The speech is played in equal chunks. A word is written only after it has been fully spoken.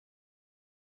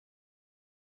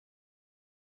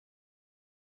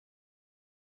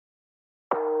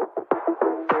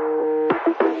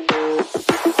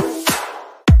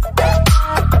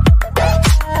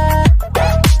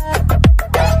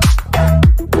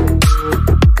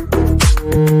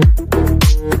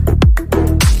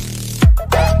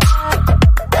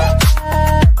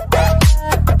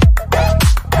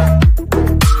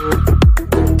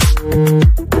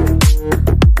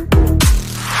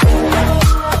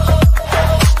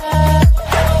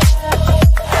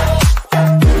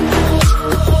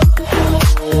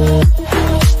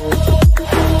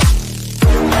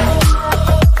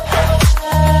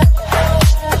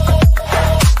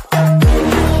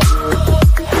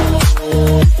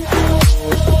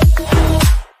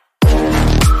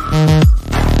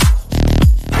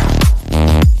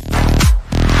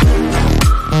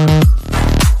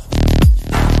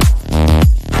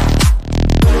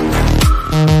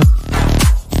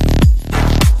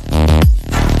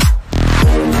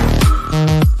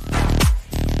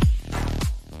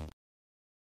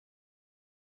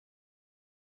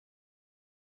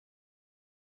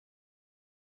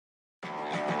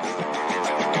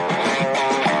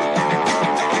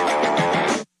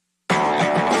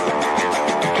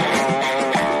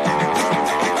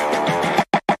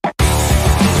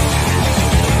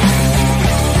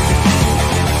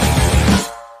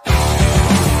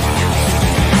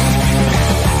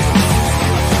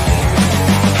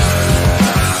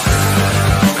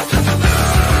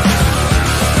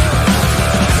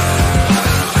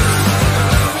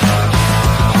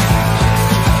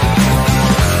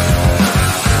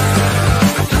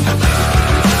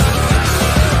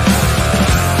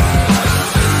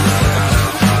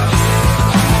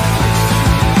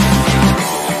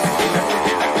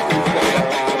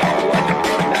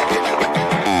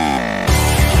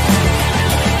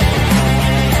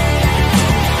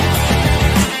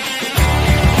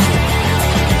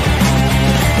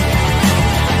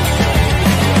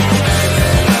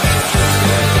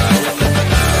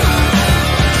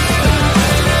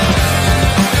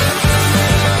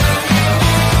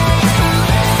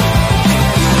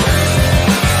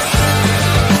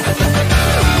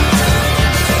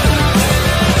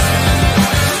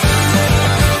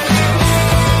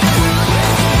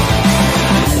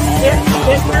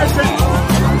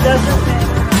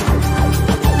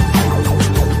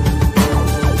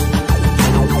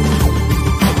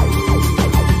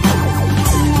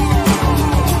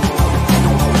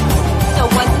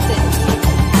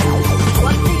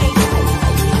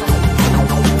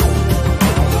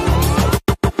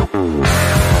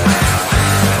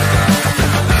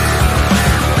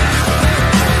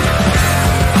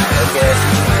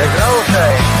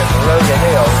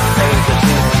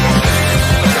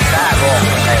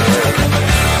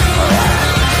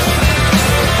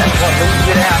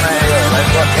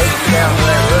heat down to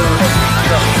that room.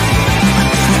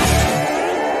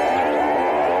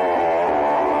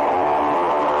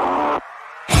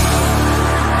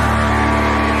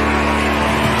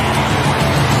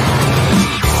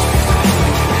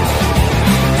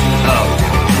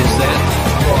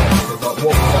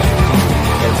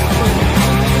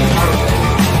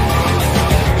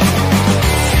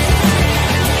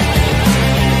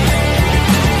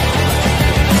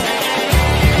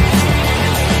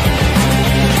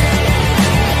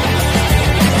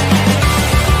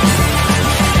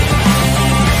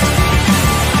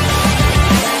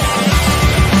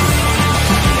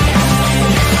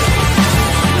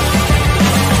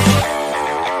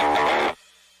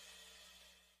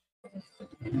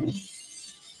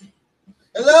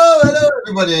 Hello,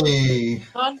 everybody.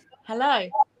 Hello. Hello.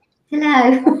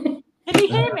 Can you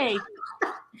hear me?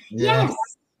 Yeah. Yes.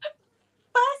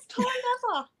 First time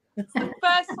ever. It's the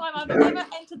first time I've ever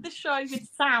entered the show with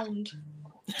sound.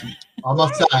 I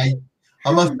must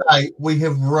say, we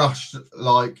have rushed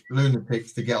like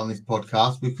lunatics to get on this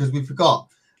podcast because we forgot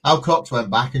our clocks went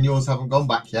back and yours haven't gone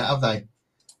back yet, have they?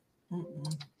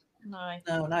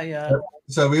 No, not yet.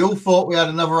 So we all thought we had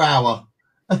another hour.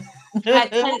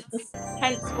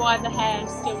 Hence why the hair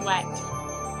is still wet.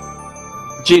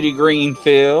 Judy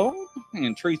Greenfield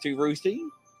and Truthy Roosty.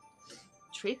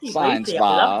 Truthy Science Roosty, I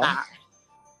Bob. love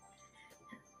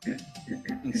that.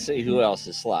 Let's see who else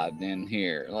is sliding in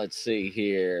here. Let's see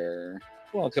here.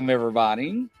 Welcome,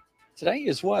 everybody. Today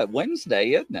is what?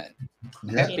 Wednesday, isn't it?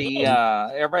 Yeah. Happy,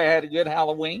 everybody had a good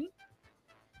Halloween?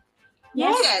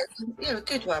 Yes. Yeah, a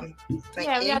good one. Thank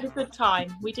We you. had a good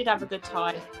time. We did have a good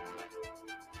time.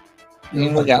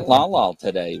 And we got Lala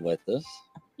today with us.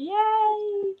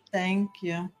 Yay! Thank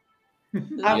you. Yeah.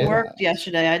 I worked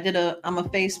yesterday. I'm a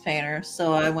face painter,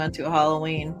 so I went to a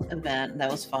Halloween event. That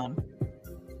was fun.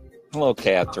 Hello,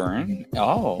 Catherine.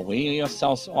 Oh, we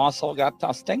also got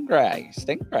Stingray.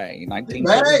 Stingray, Hey,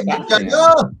 1975. Mick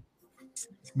Jagger.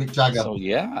 Mick Jagger. So,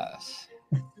 yes.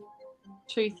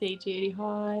 Truthy, Judy,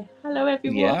 hi. Hello,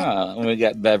 everyone. Yeah, and we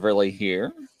got Beverly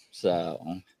here. So,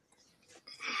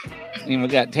 and we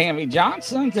got Tammy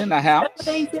Johnson's in the house.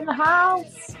 Everybody's in the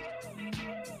house.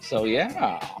 So,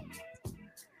 yeah.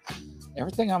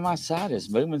 Everything on my side is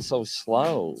moving so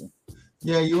slow.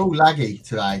 Yeah, you're all laggy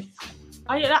today.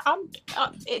 Do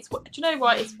you know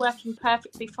what? It's working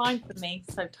perfectly fine for me.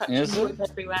 So touching Is it? wood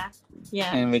everywhere.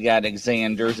 Yeah. And we got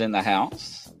Xander's in the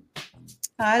house.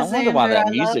 Hi, I wonder why Xander, that I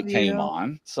music love came you.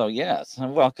 on. So, yes.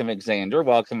 And welcome, Xander.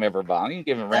 Welcome, everybody.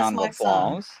 Give a That's round of my son.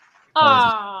 applause.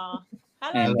 Ah.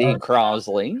 Hello. And Dee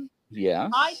Crosley. Yes.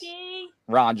 Hi, Dee.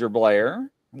 Roger Blair.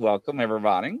 Welcome,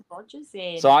 everybody. Roger's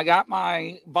in. So I got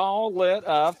my ball lit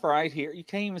up right here. You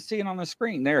can't even see it on the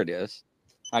screen. There it is.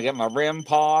 I got my REM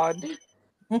pod.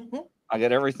 I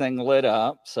got everything lit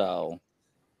up. So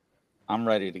I'm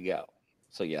ready to go.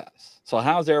 So yes. So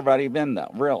how's everybody been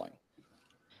though? Really?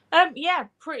 Yeah,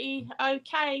 pretty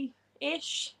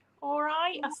okay-ish. All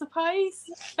right, I suppose.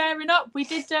 Fair enough. We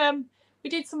did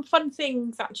some fun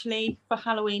things actually for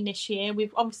Halloween this year.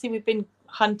 We've been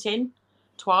hunting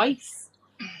twice.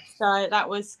 So that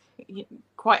was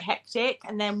quite hectic.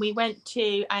 And then we went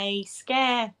to a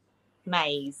scare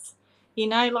maze,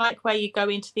 like where you go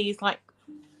into these like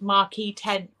marquee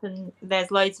tents and there's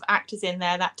loads of actors in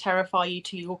there that terrify you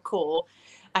to your core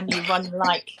and you run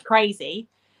like crazy.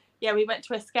 Yeah, we went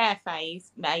to a scare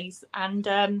maze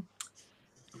and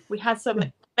we had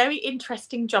some very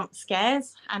interesting jump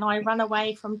scares and I ran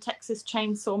away from Texas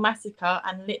Chainsaw Massacre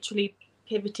and literally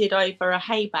pivoted over a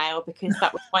hay bale because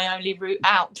that was my only route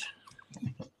out.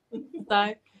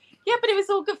 So yeah, but it was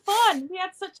all good fun. We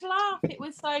had such a laugh. It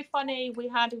was so funny. We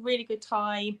had a really good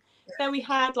time. Then we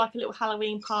had like a little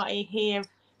Halloween party here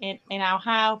in our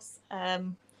house.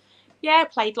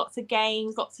 Played lots of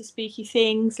games, lots of spooky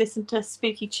things, listened to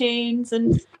spooky tunes,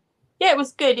 and yeah, it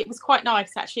was good. It was quite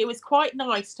nice actually. It was quite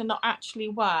nice to not actually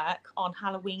work on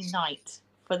Halloween night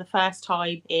for the first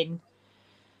time in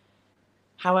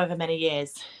however many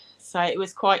years. So it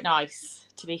was quite nice,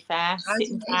 to be fair.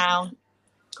 Sitting down,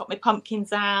 got my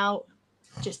pumpkins out,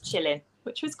 just chilling,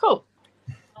 which was cool.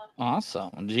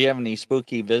 Awesome. Do you have any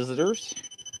spooky visitors?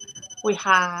 We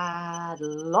had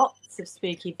lots of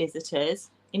spooky visitors.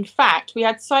 In fact, we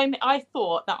had so many. I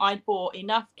thought that I'd bought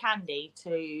enough candy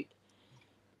to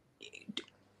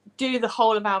do the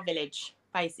whole of our village.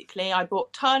 Basically, I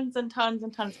bought tons and tons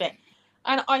and tons of it.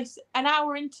 And an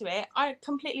hour into it, I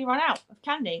completely run out of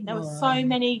candy. There were so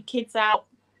many kids out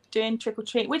doing trick or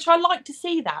treat, which I like to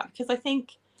see that because I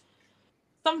think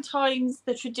sometimes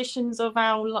the traditions of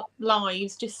our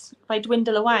lives they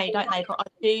dwindle away, don't they? But I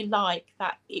do like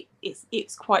that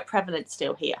it's quite prevalent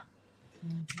still here.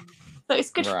 So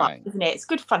it's good Right. fun, isn't it? It's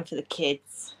good fun for the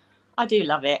kids. I do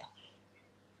love it.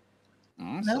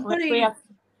 Awesome.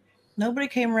 Nobody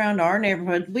came around our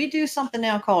neighborhood. We do something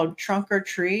now called trunk or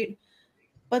treat,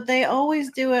 but they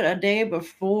always do it a day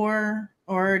before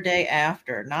or a day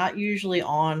after, not usually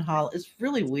on holiday. It's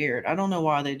really weird. I don't know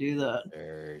why they do that.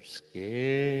 They're scared.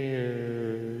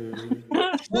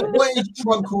 What is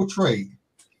trunk or treat?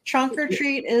 Trunk or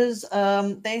treat is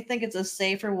they think it's a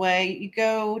safer way. You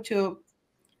go to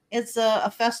it's a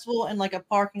festival in like a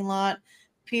parking lot.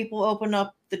 People open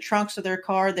up the trunks of their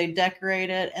car, they decorate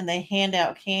it, and they hand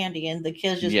out candy, and the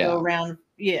kids just go around.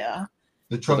 Yeah,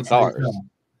 The trunk cars.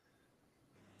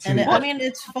 And I mean,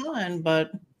 it's fun,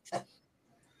 but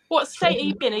what state are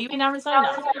you in? Are you in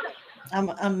Arizona?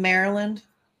 I'm Maryland.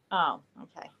 Oh,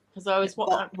 okay. Because I was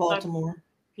Baltimore.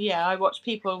 Yeah, I watched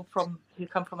people who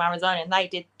come from Arizona, and they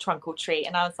did trunk or treat,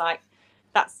 and I was like,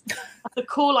 that's a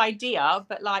cool idea,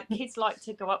 but like kids like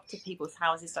to go up to people's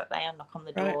houses, don't they, and knock on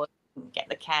the door and get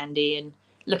the candy and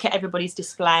look at everybody's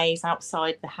displays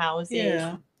outside the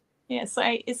houses. Yeah. So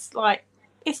it's like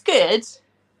it's good.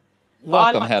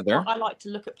 Welcome, Heather. I like to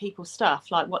look at people's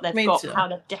stuff, like what they've got, how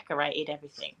they've decorated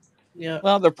everything. Yeah.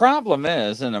 Well, the problem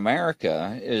is in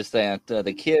America is that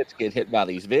the kids get hit by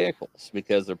these vehicles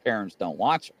because their parents don't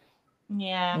watch them.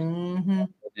 Yeah. Mm-hmm.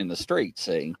 In the street,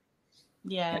 see.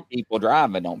 Yeah. And people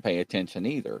driving don't pay attention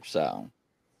either. So.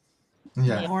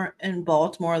 Yeah. More in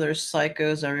Baltimore, there's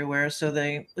psychos everywhere. So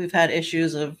we've had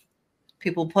issues of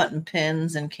people putting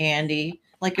pins in candy,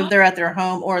 like if they're at their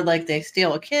home or like they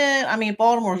steal a kid. I mean,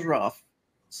 Baltimore's rough,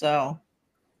 so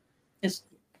it's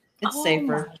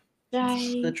safer.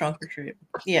 The trunk or treat.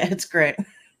 Yeah, it's great.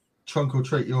 Trunk or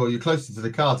treat. You're closer to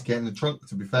the car to get in the trunk,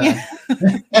 to be fair.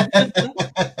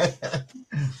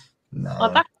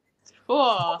 No.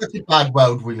 It's a bad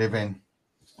world we live in.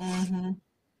 Mm-hmm.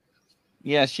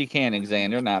 Yes, you can,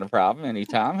 Alexander. Not a problem.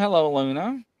 Anytime. Hello,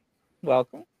 Luna.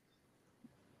 Welcome.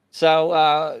 So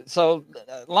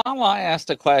Lala asked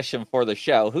a question for the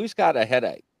show. Who's got a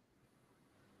headache?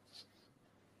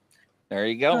 There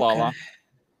you go, Lala.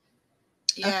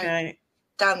 Yeah,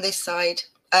 down this side,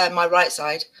 my right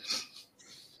side.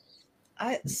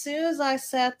 As soon as I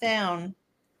sat down,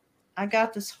 I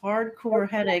got this hardcore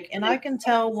headache, and I can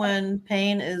tell when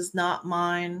pain is not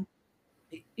mine,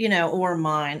 or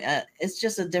mine. It's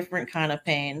just a different kind of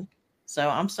pain. So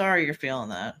I'm sorry you're feeling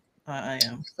that. I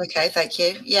am. Okay, thank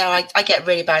you. Yeah, I get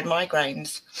really bad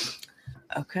migraines.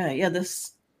 Okay, yeah,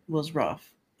 this was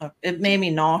rough. It made me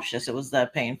nauseous. It was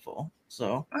that painful.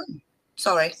 So,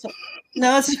 sorry.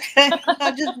 No, it's okay.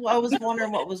 I was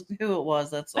wondering who it was.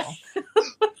 That's all.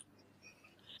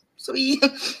 Sorry.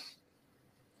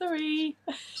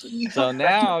 So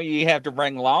now you have to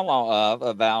bring Lala up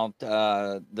about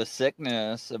the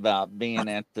sickness, about being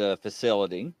at the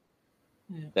facility.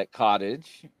 That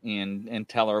cottage and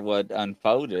tell her what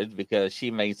unfolded because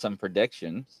she made some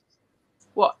predictions.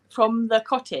 What, from the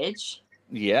cottage?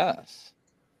 Yes.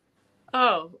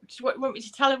 Oh, do you want me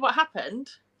to tell her what happened?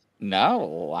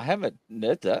 No, I haven't.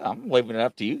 I'm leaving it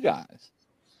up to you guys.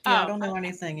 Yeah, I don't know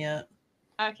anything yet.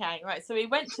 Okay, right. So we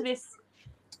went to this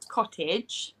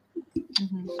cottage.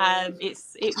 Mm-hmm.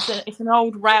 It's an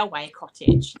old railway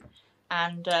cottage,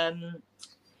 and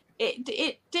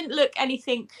it didn't look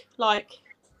anything like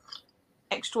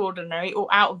extraordinary or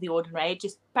out of the ordinary.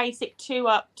 Just basic 2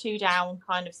 up, 2 down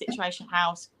kind of situation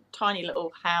house, tiny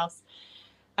little house.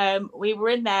 We were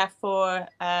in there for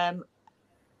about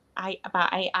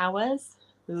 8 hours.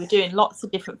 We were doing lots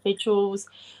of different vigils.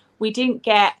 We didn't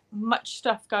get much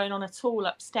stuff going on at all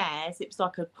upstairs. It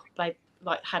was they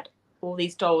had all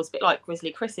these dolls, a bit like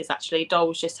Grizzly Chris's actually,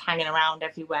 dolls just hanging around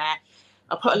everywhere.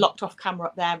 I put a locked off camera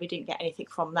up there. We didn't get anything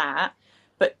from that.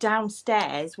 But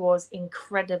downstairs was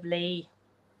incredibly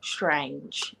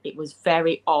strange. It was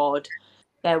very odd.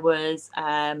 There was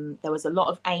a lot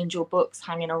of angel books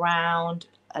hanging around,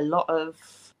 a lot of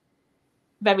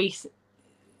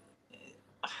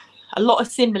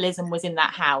symbolism was in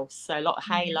that house. So a lot of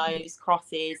halos,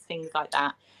 crosses, things like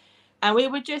that. And we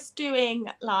were just doing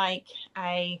like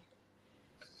a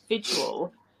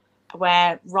vigil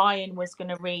where Ryan was going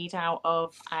to read out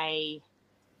of a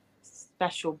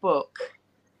special book.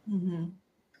 Mm-hmm.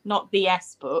 Not the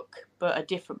S book, but a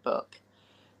different book.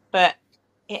 But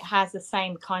it has the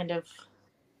same kind of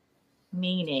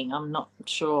meaning. I'm not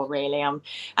sure really. And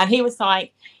he was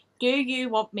like, do you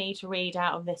want me to read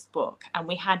out of this book? And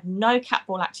we had no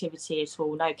catball activity at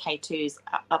all, no K2s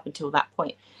up until that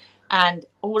point. And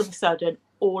all of a sudden,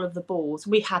 all of the balls,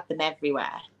 we had them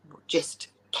everywhere, just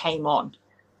came on.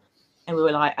 And we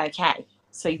were like, okay,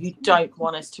 so you don't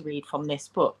want us to read from this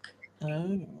book.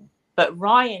 Oh. but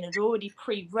Ryan had already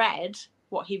pre-read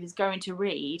what he was going to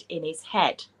read in his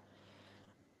head.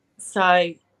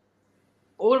 So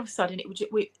all of a sudden,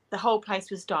 the whole place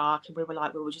was dark, and we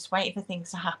were just waiting for things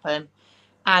to happen.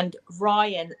 And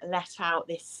Ryan let out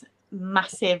this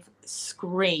massive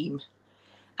scream,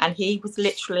 and he was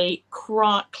literally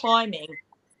climbing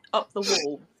up the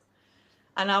wall.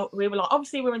 And we were like,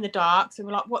 obviously we're in the dark, so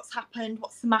we're like, what's happened?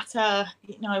 What's the matter?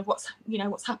 What's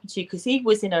happened to you? Because he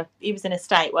was in a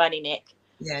state, weren't he, Nick?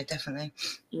 Yeah, definitely.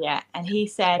 Yeah, and he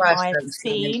said, Well, I've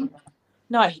seen.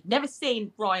 No, he'd never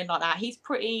seen Ryan like that. He's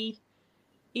pretty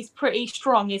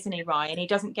strong, isn't he, Ryan? He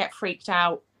doesn't get freaked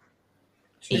out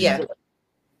easily. Yeah.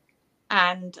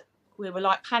 And we were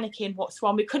like panicking, what's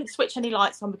wrong? We couldn't switch any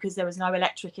lights on because there was no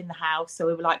electric in the house. So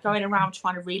we were like going around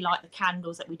trying to relight the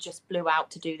candles that we just blew out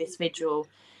to do this vigil.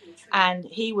 And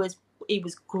he was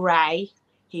grey.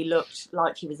 He looked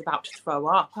like he was about to throw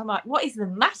up. I'm like, what is the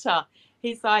matter?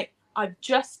 He's like, I've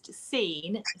just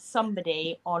seen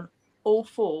somebody on all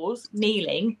fours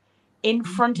kneeling in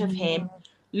front of him,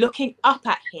 looking up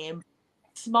at him,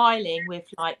 smiling with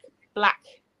like black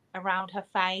around her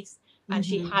face, and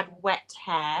she had wet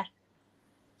hair.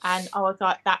 And I was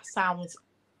like, that sounds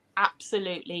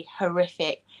absolutely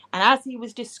horrific. And as he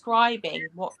was describing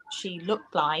what she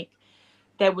looked like,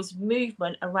 there was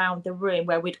movement around the room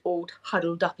where we'd all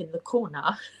huddled up in the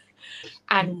corner.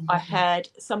 And I heard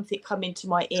something come into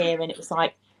my ear, and it was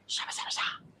like,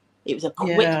 it was a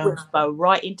quick whisper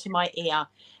right into my ear.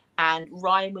 And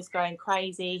Ryan was going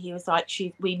crazy. He was like,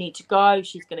 we need to go.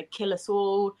 She's going to kill us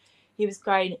all. He was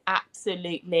going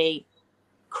absolutely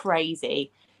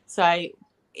crazy. So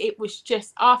it was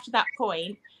just after that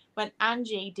point when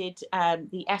Angie did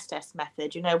the Estes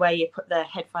method, where you put the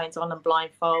headphones on and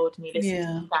blindfold and you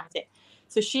listen to it.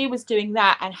 So she was doing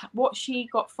that, and what she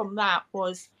got from that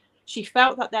was she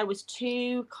felt that there was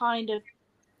two kind of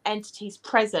entities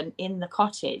present in the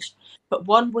cottage, but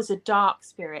one was a dark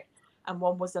spirit and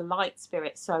one was a light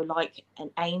spirit, so like an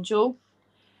angel,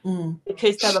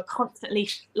 because they were constantly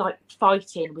like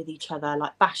fighting with each other,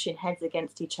 like bashing heads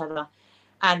against each other.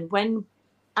 And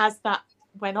as that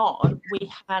went on, we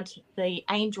had the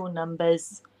angel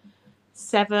numbers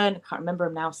 7, I can't remember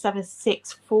them now,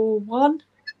 7641,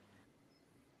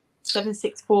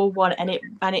 and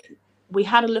we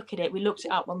had a look at it. We looked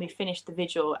it up when we finished the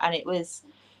vigil, and it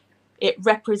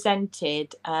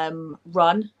represented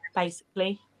run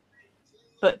basically,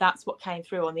 but that's what came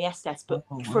through on the Estes. But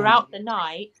throughout the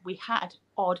night we had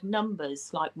odd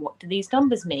numbers. Like, what do these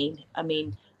numbers mean? I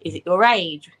mean, is it your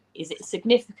age? Is it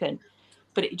significant?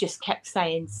 But it just kept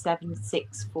saying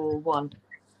 7641.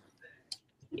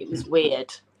 It was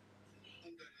weird.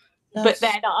 But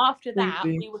then after that,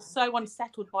 we were so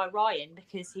unsettled by Ryan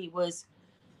because he was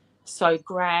so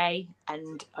grey,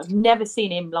 and I've never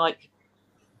seen him like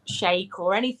shake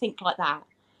or anything like that.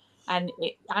 And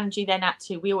Angie then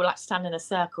we all had to stand in a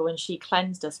circle, and she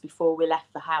cleansed us before we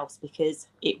left the house because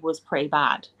it was pretty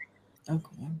bad.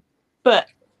 Okay. But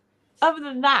other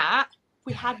than that,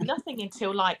 we had nothing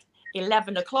until like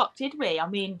 11 o'clock, did we? I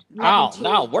mean,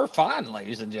 no, we're fine,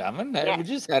 ladies and gentlemen. Yeah. We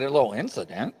just had a little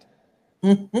incident.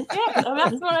 Yeah,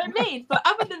 that's what I mean. But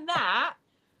other than that,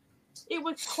 it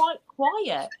was quite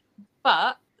quiet.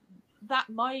 But that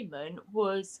moment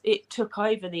it took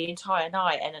over the entire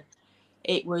night, and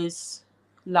it was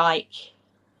like,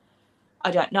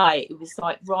 I don't know, it was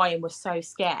like Ryan was so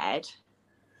scared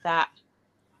that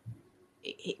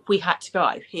we had to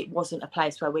go. It wasn't a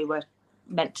place where we were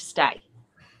meant to stay.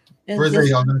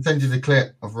 Grizzly, I'm going to send you the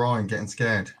clip of Ryan getting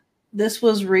scared. This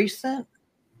was recent?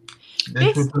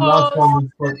 This was the last time we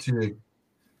spoke to you.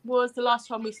 Was the last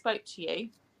time we spoke to you.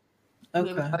 Okay.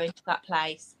 We were going to that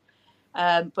place.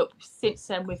 But since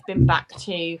then, we've been back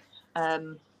to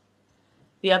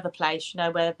the other place,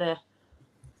 where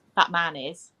that man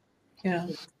is. Yeah.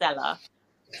 Stella.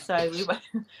 So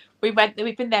we've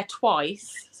been there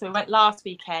twice. So we went last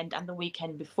weekend and the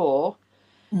weekend before.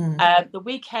 The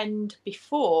weekend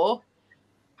before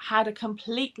had a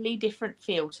completely different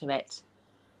feel to it.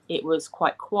 It was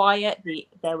quite quiet. The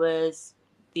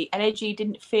energy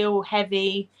didn't feel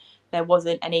heavy. There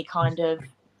wasn't any kind of,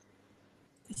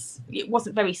 it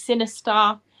wasn't very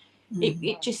sinister.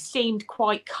 It just seemed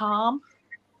quite calm.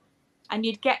 And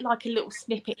you'd get like a little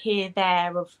snippet here,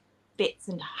 there of bits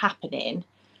and happening.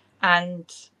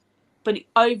 But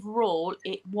overall,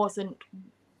 it wasn't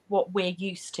what we're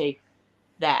used to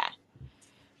there.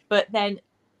 But then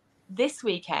this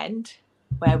weekend,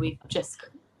 where we've just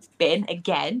been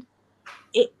again,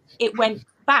 it went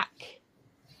back.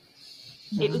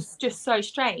 It was just so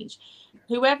strange.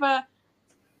 There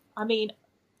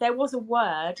was a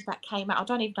word that came out. I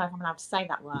don't even know if I'm allowed to say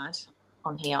that word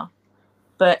on here.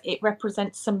 but it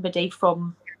represents somebody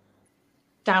from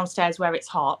downstairs where it's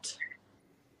hot.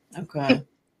 Okay.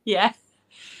 Yeah.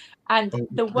 And Oh,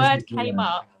 the this word is came weird.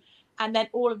 up, and then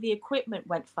all of the equipment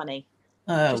went funny.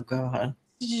 Oh God.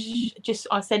 Just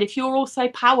I said, if you're also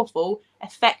powerful,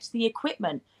 affect the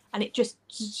equipment, and it just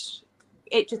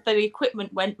the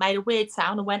equipment made a weird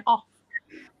sound and went off.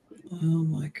 Oh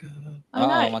my God. I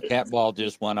know. My cat ball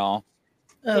just went off.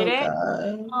 Did Oh it?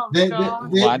 God. Oh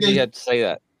God. Why'd you have to say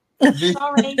that?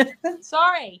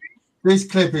 Sorry. This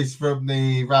clip is from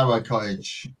the railway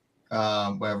cottage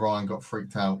where Ryan got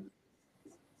freaked out.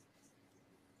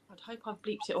 I'd hope I've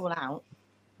bleeped it all out.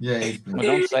 Yeah, Well,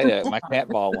 don't say that. My cat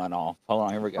ball went off. Hold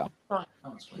on, here we go.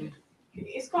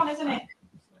 It's gone, isn't it?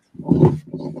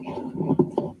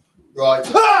 right.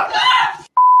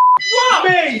 What?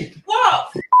 Me!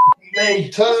 What?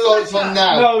 Me! Turn the lights on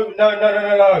now.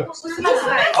 No. What's the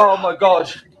matter? Oh my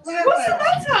God. What's the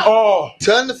matter? Oh.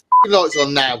 Turn the lights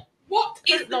on now. What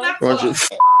is the matter? Roger.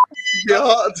 Get a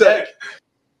heart attack.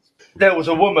 There was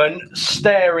a woman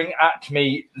staring at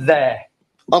me there.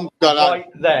 I'm going out. Right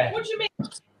there. What do you mean?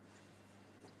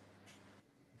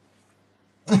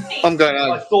 I'm going I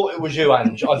out. thought it was you,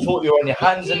 Ange. I thought you were on your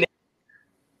hands and knees.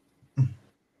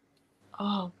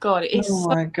 Oh God, it's Oh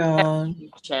my God.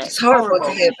 It's horrible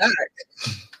to hear back.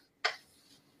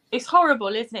 It's horrible,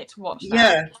 isn't it, to watch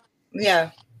that?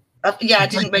 Yeah. I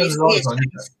didn't really see his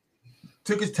face.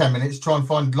 Took us 10 minutes to try and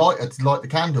find lighter to light the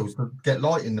candles to get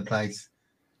light in the place.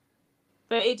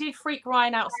 But it did freak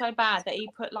Ryan out so bad that he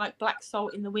put like black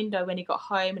salt in the window when he got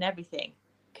home and everything,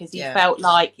 because he felt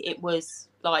like it was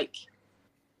like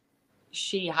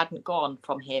she hadn't gone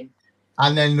from him.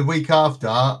 And then the week after,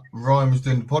 Ryan was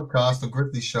doing the podcast on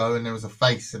Grizzly show, and there was a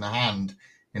face and a hand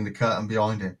in the curtain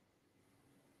behind him.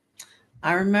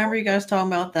 I remember you guys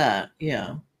talking about that.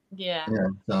 Yeah. Yeah. Yeah.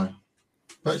 So,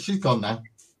 but she's gone now.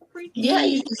 Freaky. Yeah,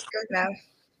 he's just good now.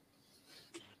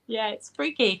 Yeah, it's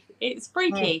freaky. It's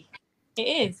freaky. It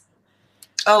is.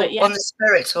 Oh, But yeah. on the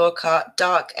spirit talk,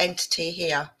 dark entity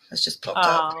here has just popped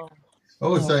up.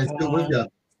 Oh, so it's still with you.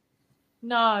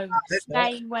 No,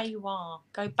 stay where you are.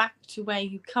 Go back to where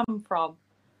you come from.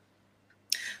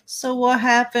 So what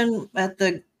happened at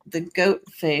the goat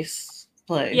face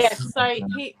place? Yes,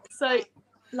 so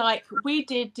like we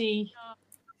did the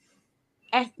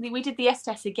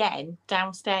S-test again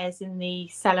downstairs in the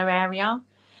cellar area,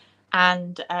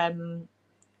 and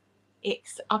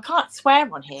it's I can't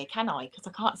swear on here, can I? Because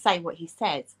I can't say what he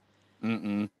says.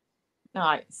 Mm-mm.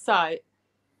 No, so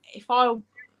if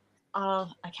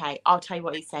okay, I'll tell you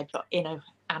what he said, but in an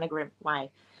anagram way.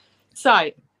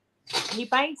 So he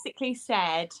basically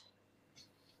said,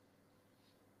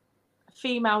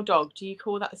 female dog. Do you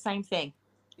call that the same thing?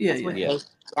 Yeah. Yeah.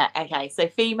 Okay, so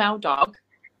female dog.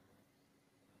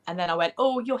 And then I went,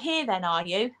 oh, you're here then, are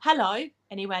you? Hello.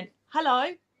 And he went,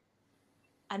 hello.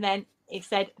 And then he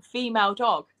said, female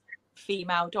dog.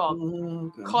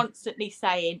 Oh, Constantly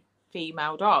saying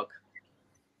female dog.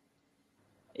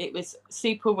 It was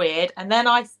super weird. And then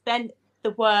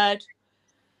the word,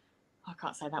 I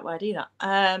can't say that word either.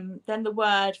 Then the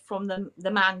word from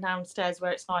the man downstairs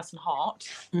where it's nice and hot.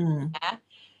 Yeah,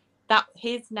 that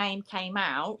his name came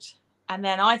out. And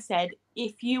then I said,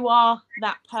 if you are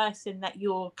that person that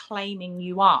you're claiming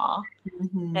you are,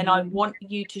 then I want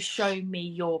you to show me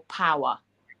your power.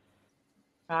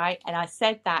 Right. And I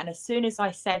said that. And as soon as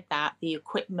I said that, the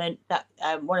equipment that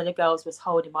one of the girls was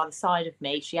holding by the side of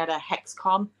me, she had a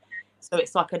hexcom. So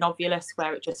it's like an ovulus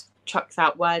where it just chucks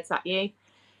out words at you.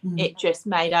 It just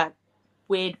made a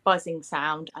weird buzzing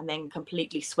sound and then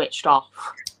completely switched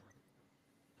off.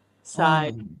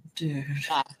 So, dude.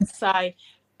 Yeah. So,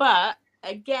 but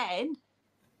again,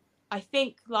 I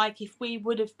think like if we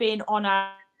would have been on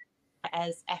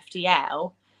as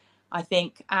FDL, I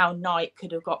think our night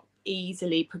could have got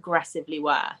easily progressively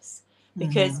worse,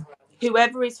 because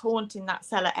whoever is haunting that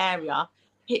cellar area,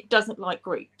 it doesn't like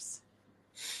groups.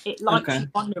 It likes you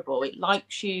vulnerable. It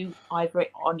likes you either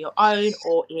on your own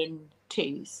or in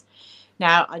twos.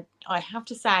 Now, I have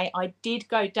to say, I did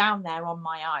go down there on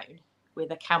my own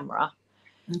with a camera,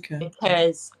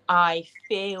 because I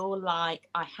feel like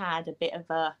I had a bit of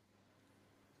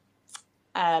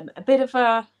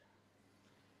a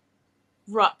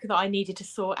ruck that I needed to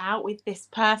sort out with this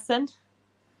person,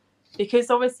 because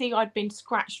obviously I'd been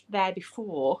scratched there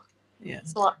before. Yeah.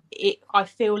 So I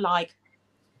feel like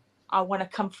I want to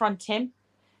confront him,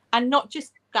 and not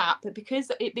just that, but because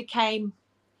it became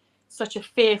such a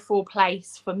fearful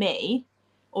place for me,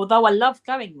 although I love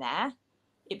going there,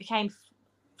 it became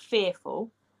fearful.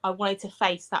 I wanted to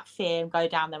face that fear and go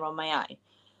down there on my own.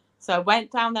 So I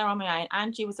went down there on my own.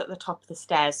 Angie was at the top of the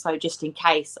stairs, so just in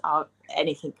case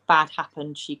anything bad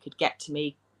happened, she could get to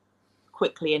me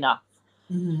quickly enough.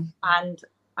 Mm-hmm. And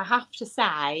I have to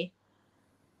say,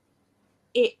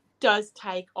 it does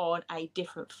take on a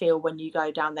different feel when you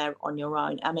go down there on your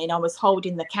own. I mean, I was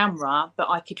holding the camera, but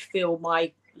I could feel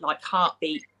my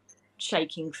heartbeat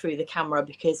shaking through the camera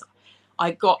because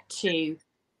I got to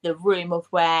the room of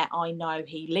where I know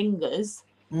he lingers,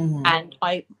 and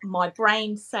my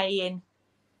brain saying,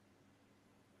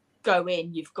 go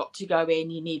in, you've got to go in,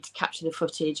 you need to capture the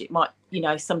footage, it might,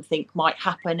 something might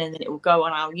happen, and then it will go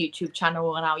on our YouTube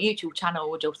channel, and our YouTube channel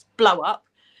will just blow up.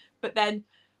 But then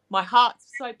my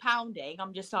heart's so pounding,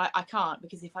 I'm just like, I can't,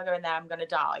 because if I go in there I'm going to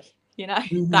die, that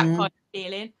kind of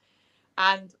feeling.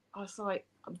 And I was like,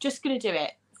 I'm just going to do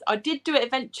it. I did do it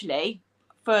eventually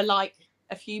for like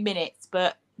a few minutes,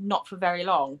 but not for very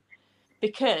long,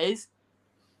 because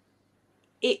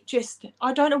it just,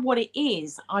 I don't know what it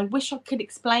is. I wish I could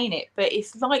explain it, but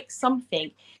it's like something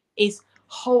is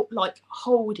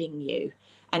holding you,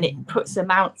 and it puts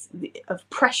amounts of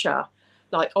pressure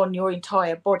like on your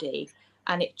entire body,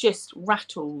 and it just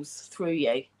rattles through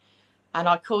you. And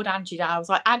I called Angie down. I was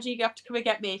like, Angie, you have to come and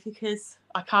get me, because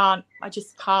I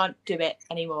just can't do it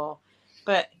anymore.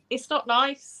 But it's not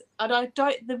nice. And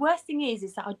the worst thing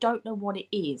is that I don't know what it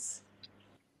is.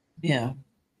 Yeah.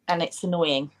 And it's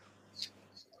annoying.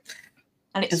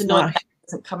 And it's annoying that it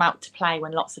doesn't come out to play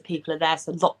when lots of people are there,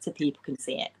 so lots of people can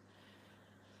see it.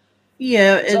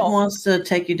 Yeah, it wants to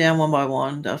take you down one by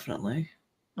one, definitely.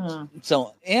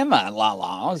 So Emma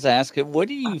Lala, I was asking, what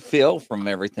do you feel from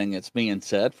everything that's being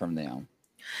said from them?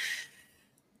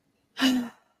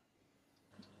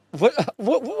 What?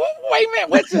 Wait a minute.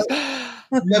 What's this?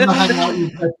 Never hang out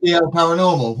with FDL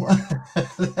Paranormal.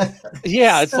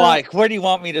 Yeah, it's like, where do you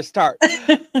want me to start?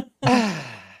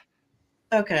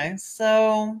 Okay,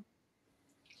 so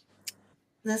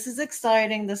this is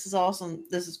exciting. This is awesome.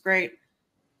 This is great.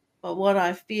 But what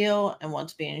I feel and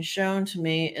what's being shown to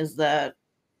me is that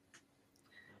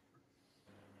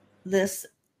this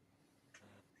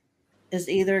is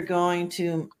either going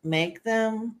to make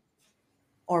them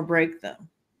or break them.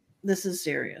 This is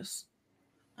serious.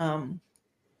 And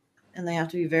they have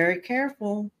to be very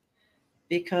careful,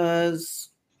 because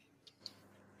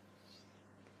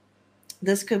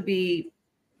this could be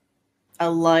a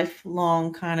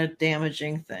lifelong kind of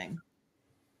damaging thing.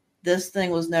 This thing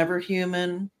was never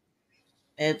human.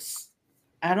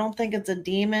 I don't think it's a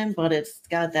demon, but it's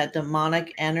got that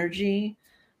demonic energy.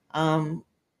 And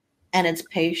it's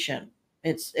patient.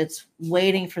 It's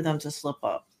waiting for them to slip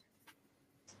up.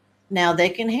 Now they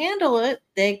can handle it.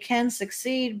 They can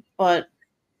succeed, but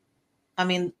I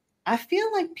mean, I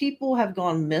feel like people have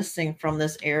gone missing from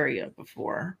this area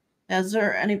before. Has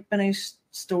there been any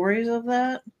stories of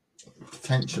that?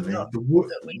 Potentially. Not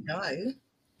that we know.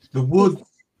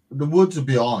 The woods are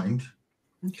behind.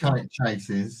 Cannock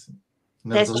Chases.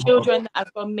 There's children that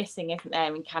have gone missing, isn't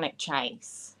there, in Cannock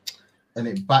Chase? And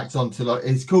it backs onto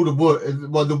it's called a wood.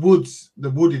 Well, the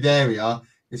wooded area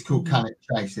is called Cannock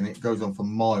Chase, and it goes on for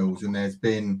miles. And there's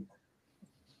been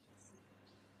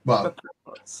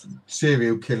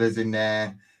serial killers in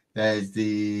there. There's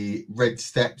the red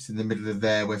steps in the middle of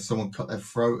there where someone cut their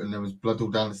throat and there was blood all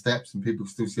down the steps, and people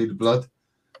still see the blood.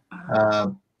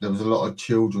 There was a lot of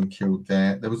children killed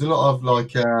there. There was a lot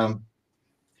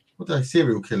of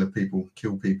serial killer people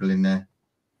kill people in there.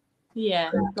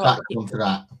 Yeah. Back onto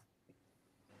that.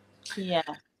 Yeah.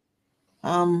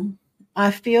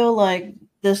 I feel like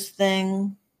this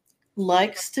thing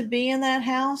likes to be in that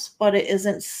house, but it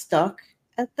isn't stuck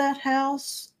at that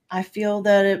house. I feel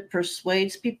that it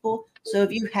persuades people. So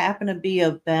if you happen to be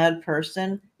a bad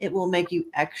person, it will make you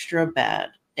extra bad.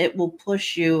 It will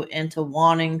push you into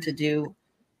wanting to do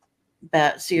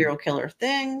bad serial killer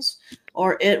things,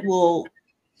 or it will,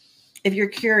 if you're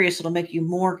curious, it'll make you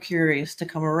more curious to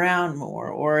come around more,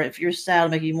 or if you're sad,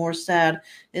 it'll make you more sad.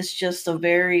 It's just a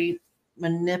very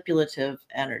manipulative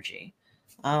energy.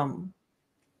 I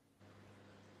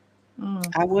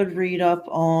would read up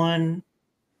on,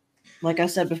 like I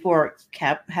said before,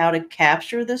 how to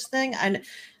capture this thing.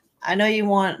 I know you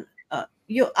want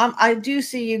I do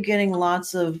see you getting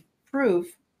lots of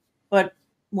proof, but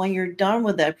when you're done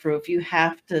with that proof, you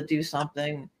have to do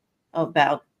something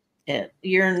about it.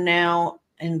 You're now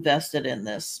invested in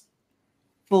this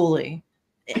fully.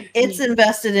 It's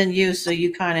invested in you, so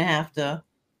you kind of have to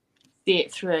see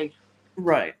it through.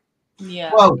 Right.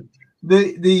 Yeah. Well,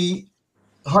 the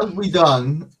hunt we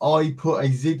done, I put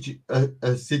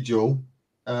a sigil,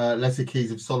 Lesser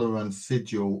Keys of Solomon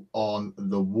sigil on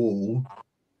the wall,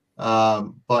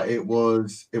 but it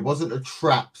wasn't a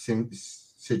trap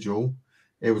sigil.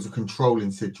 it was a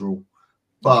controlling sigil.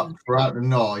 But throughout the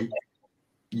night,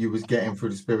 you was getting through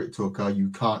the spirit talker. You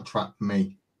can't trap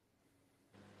me.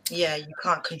 Yeah, you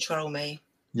can't control me.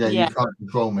 Yeah, Yeah. you can't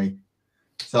control me.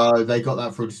 So they got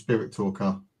that through the spirit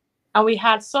talker. And we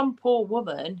had some poor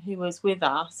woman who was with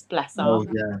us, bless her. Oh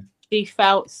yeah. She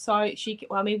felt so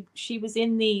she was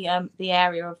in the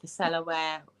area of the cellar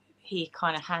where he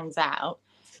kind of hangs out,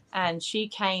 and she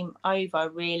came over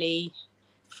really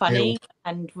funny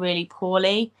and really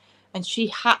poorly, and she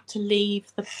had to leave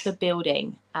the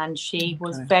building, and she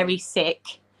was very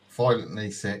sick,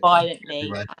 violently sick.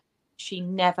 Anyway. She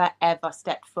never ever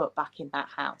stepped foot back in that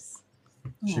house.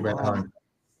 She went home.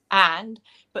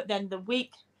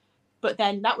 But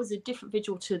then that was a different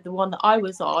vigil to the one that I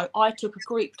was on. I took a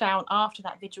group down after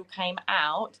that vigil came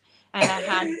out, and I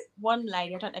had one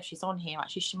lady, I don't know if she's on here,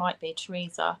 actually, she might be,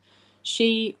 Teresa.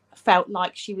 She felt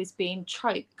like she was being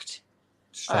choked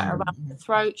around the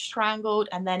throat, strangled,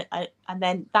 and then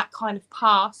that kind of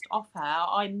passed off her.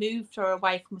 I moved her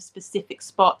away from a specific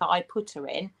spot that I put her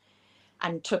in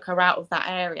and took her out of that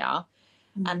area.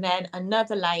 And then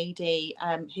another lady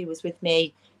who was with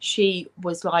me, she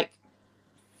was like,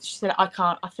 she said, I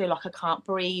feel like I can't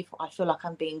breathe. I feel like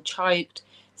I'm being choked.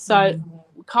 So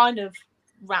we kind of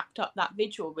wrapped up that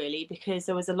vigil really, because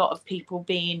there was a lot of people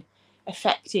being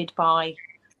affected by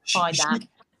that.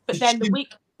 But then the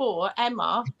week before,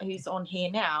 Emma, who's on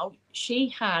here now, she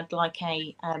had like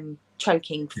a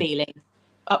choking feeling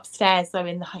upstairs, though,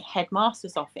 in the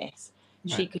headmaster's office.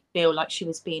 Right. She could feel like she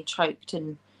was being choked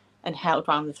and held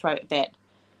around the throat a bit.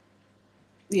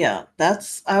 Yeah,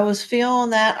 I was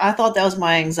feeling that. I thought that was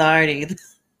my anxiety,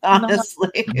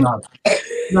 honestly.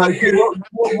 No,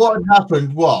 what had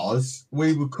happened was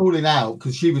we were calling out,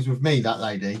 because she was with me, that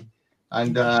lady,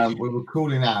 and we were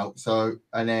calling out. So,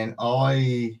 and then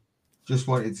I just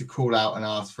wanted to call out and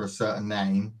ask for a certain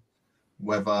name,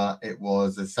 whether it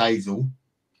was Azazel.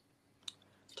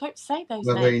 Don't say those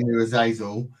whether names. He knew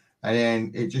Azazel. And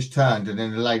then it just turned, and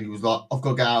then the lady was like, I've got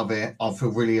to get out of here. I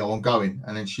feel really ill. I'm going.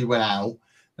 And then she went out.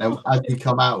 And as we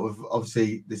come out of,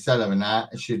 obviously, the cellar and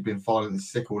that, she'd been violently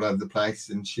sick all over the place,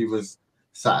 and she was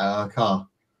sat at her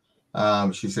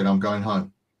car. She said, I'm going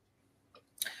home.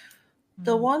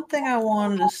 The one thing I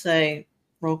wanted to say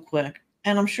real quick,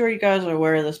 and I'm sure you guys are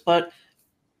aware of this, but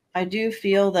I do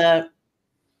feel that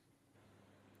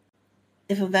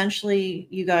if eventually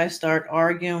you guys start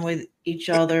arguing with each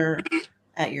other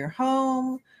at your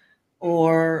home,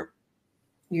 or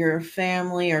your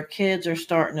family or kids are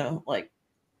starting to like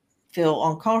feel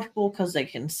uncomfortable because they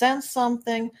can sense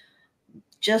something,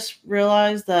 just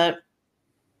realize that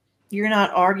you're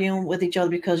not arguing with each other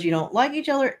because you don't like each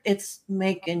other. It's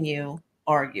making you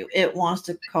argue. It wants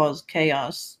to cause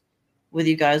chaos with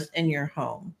you guys in your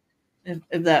home,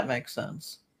 if that makes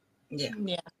sense. Yeah.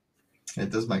 It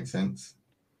does make sense.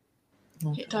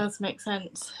 It does make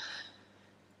sense.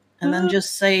 And then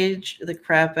just sage the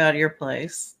crap out of your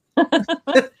place.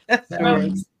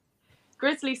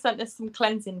 Grizzly sent us some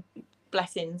cleansing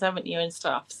blessings, haven't you, and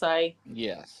stuff. So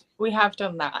yes, we have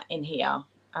done that in here.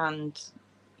 And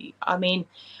I mean,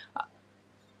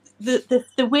 the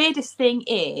weirdest thing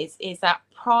is that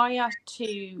prior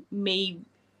to me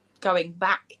going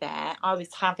back there, I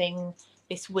was having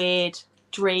this weird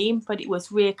dream, but it was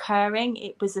reoccurring.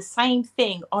 It was the same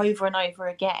thing over and over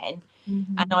again.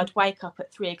 Mm-hmm. And I'd wake up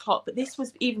at 3 o'clock, but this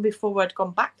was even before I'd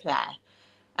gone back there.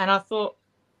 And I thought,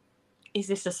 is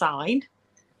this a sign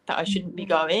that I shouldn't be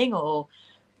going? Or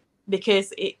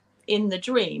because in the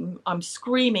dream, I'm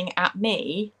screaming at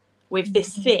me with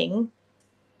this thing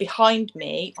behind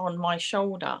me on my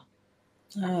shoulder.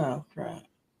 Oh, right.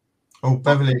 Oh,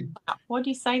 Beverly. Why do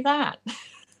you say that?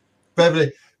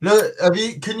 Beverly, look,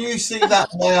 can you see that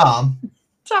on my arm?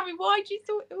 Tammy, why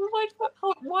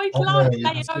lie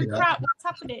your own crap? What's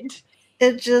happening?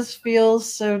 It just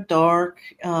feels so dark.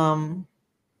 And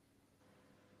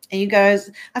you guys,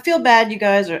 I feel bad. You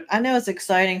guys I know it's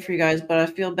exciting for you guys, but I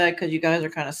feel bad because you guys are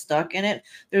kind of stuck in it.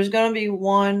 There's going to be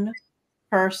one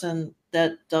person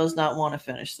that does not want to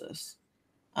finish this.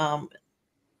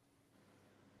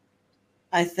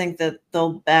 I think that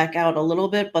they'll back out a little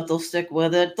bit, but they'll stick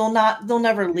with it. They'll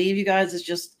never leave you guys. It's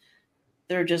just,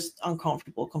 they're just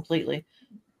uncomfortable completely.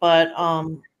 But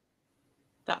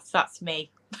that's me.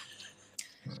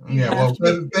 Yeah, well,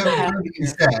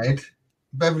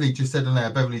 Beverly just said on there,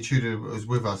 Beverly Tudor was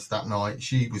with us that night.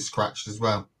 She was scratched as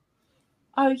well.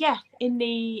 Oh yeah, in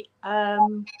the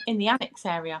annex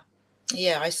area.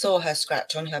 Yeah, I saw her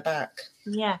scratch on her back.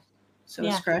 Yeah. So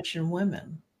scratching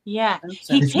women. Yeah.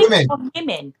 He picks on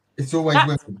women. It's always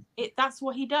women. That's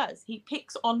what he does. He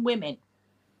picks on women.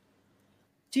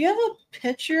 Do you have a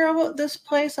picture of this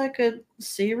place I could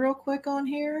see real quick on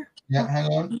here? Yeah, hang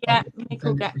on. Yeah, Nick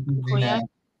will get it for you.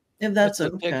 If that's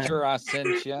the okay. picture I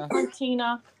sent you. Oh,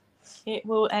 Tina, it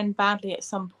will end badly at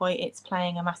some point. It's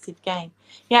playing a massive game.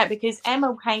 Yeah, because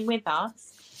Emma came with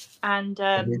us, and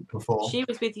she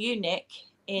was with you, Nick,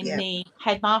 in the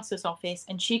headmaster's office,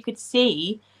 and she could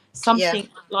see something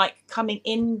like coming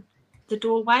in the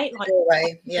doorway, like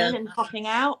in and popping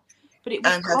out, but it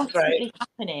was constantly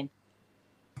happening.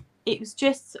 It was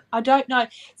just, I don't know.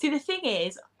 See, the thing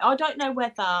is, I don't know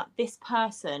whether this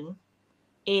person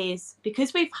is,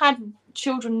 because we've had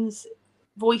children's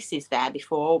voices there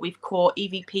before, we've caught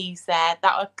EVPs there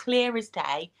that are clear as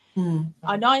day.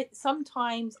 I know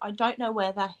sometimes, I don't know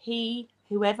whether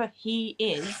whoever he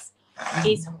is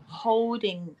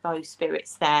holding those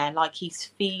spirits there, like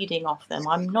he's feeding off them.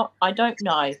 I don't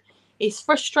know. It's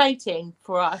frustrating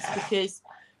for us because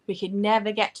we can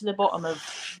never get to the bottom of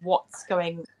what's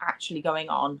actually going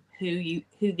on, who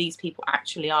these people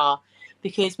actually are,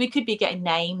 because we could be getting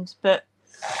named, but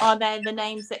are they the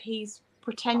names that he's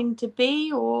pretending to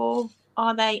be, or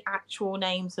are they actual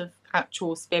names of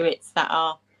actual spirits that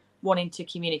are wanting to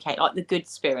communicate, like the good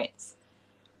spirits?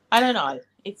 I don't know.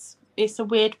 It is a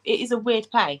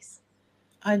weird place.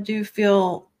 I do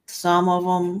feel some of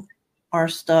them are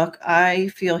stuck. I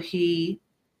feel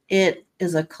it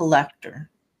is a collector.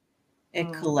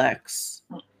 It collects,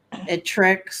 it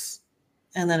tricks,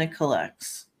 and then it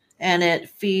collects, and it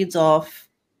feeds off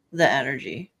the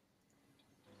energy.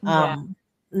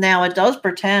 Now it does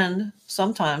pretend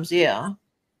sometimes,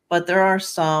 but there are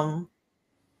some.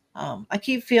 I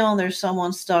keep feeling there's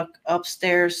someone stuck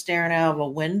upstairs staring out of a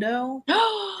window.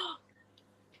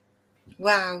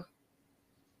 Wow.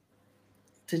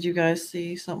 Did you guys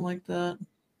see something like that?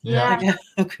 Yeah.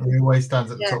 Okay. He always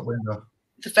stands at the top window.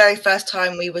 The very first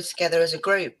time we were together as a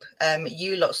group,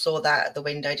 you lot saw that at the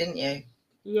window, didn't you?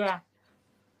 Yeah.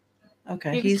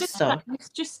 Okay, he's stuck. He's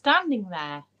just standing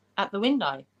there at the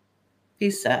window.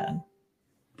 He's sad.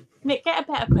 Nick, get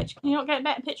a better picture. Can you not get a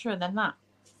better picture than that?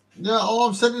 Yeah,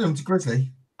 I'm sending them to Grizzly.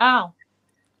 Oh.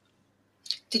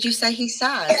 Did you say he's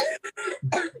sad?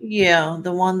 Yeah,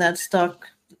 the one that's stuck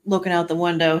looking out the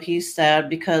window, he's sad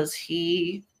because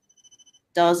he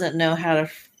doesn't know how to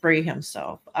free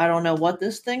himself. I don't know what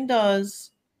this thing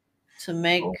does to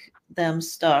make them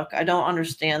stuck. I don't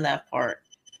understand that part.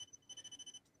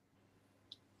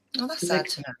 Oh, that's sad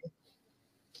to know.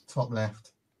 Top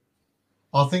left.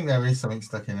 I think there is something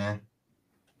stuck in there.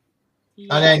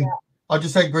 Yeah. And then I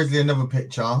just sent Grizzly another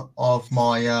picture of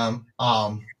my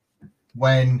arm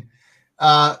when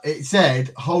it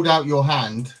said, hold out your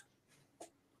hand.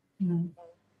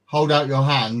 Hold out your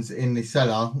hands in the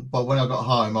cellar. But when I got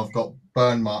home, I've got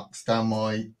burn marks down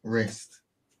my wrist.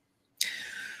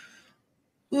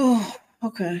 Oh,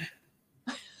 okay.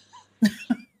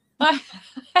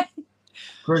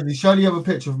 Grizzly, show the other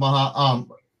picture of my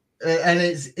arm. And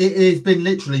it's been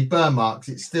literally burn marks.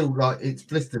 It's still like it's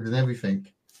blistered and everything.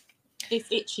 It's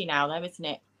itchy now, though, isn't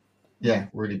it? Yeah,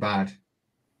 really bad.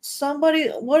 Somebody,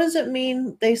 what does it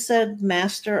mean? They said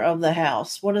master of the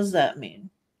house. What does that mean?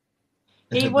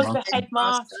 He was the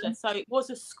headmaster, so it was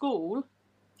a school.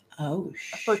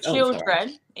 For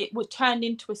children. It was turned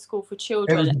into a school for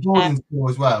children. It was a boarding school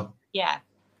as well. Yeah.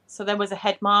 So there was a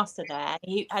headmaster there.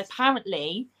 He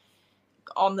apparently,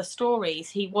 on the stories,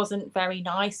 he wasn't very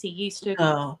nice. He used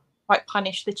to quite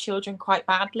punish the children quite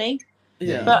badly.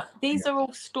 Yeah. But these are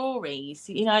all stories.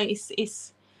 You know,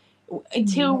 it's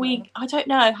until I don't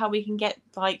know how we can get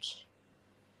like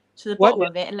to the bottom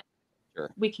of it, and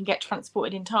we can get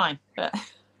transported in time. But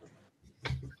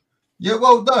yeah,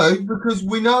 well, no, because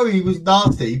we know he was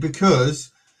nasty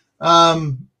because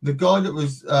the guy that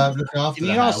was looking after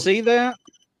Can you all see that?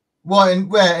 What?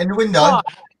 Where? In the window?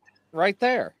 Right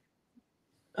there.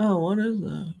 Oh, what is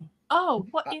that? Oh,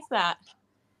 what is that?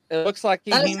 It looks like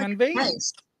a human being.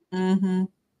 Mm-hmm.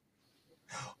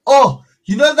 Oh,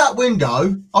 you know that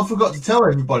window? I forgot to tell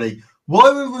everybody.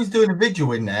 While we was doing a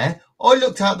vigil in there, I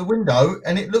looked out the window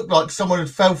and it looked like someone had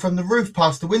fell from the roof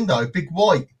past the window, big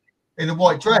white, in a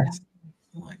white dress.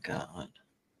 Oh my God.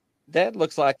 That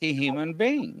looks like a human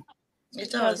being.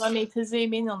 It does. I need to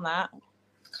zoom in on that.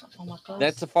 Oh my God.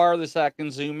 That's the farthest I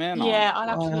can zoom in on. Yeah, I'll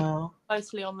have to look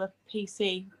closely on the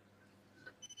PC.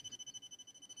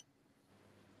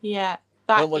 Yeah.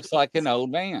 It looks like an old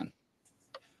man.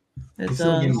 It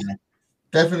something in there.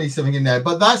 Definitely something in there.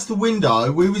 But that's the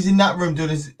window. We was in that room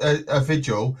doing a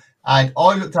vigil, and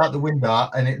I looked out the window,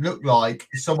 and it looked like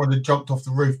someone had jumped off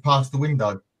the roof past the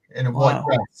window in a white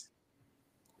dress.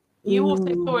 You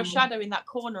also saw a shadow in that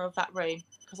corner of that room,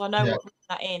 because I know what room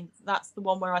that in. That's the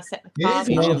one where I set the car.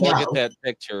 You should look at that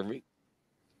picture.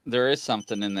 There is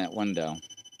something in that window.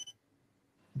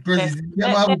 Grizzly, did you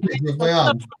get my other picture of my There's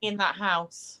arm? something in that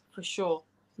house for sure.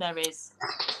 There is.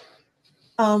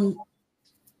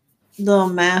 The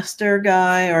master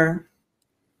guy or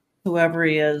whoever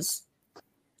he is,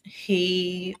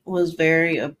 he was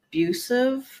very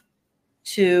abusive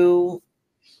to,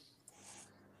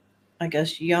 I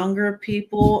guess, younger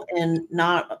people in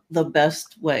not the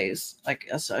best ways, I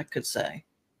guess I could say.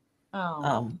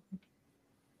 Oh.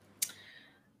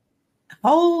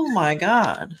 Oh my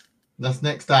God. That's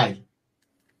next day.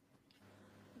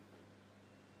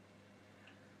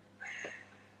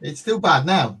 It's still bad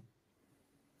now.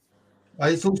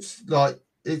 It's all it's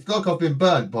like I've been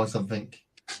burnt by something.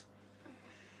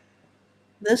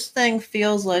 This thing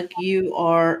feels like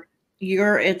you're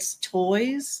its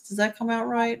toys. Does that come out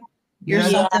right? You're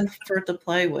Yeah. something for it to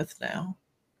play with now.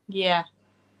 Yeah.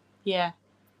 Yeah.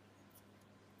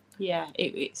 Yeah.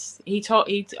 He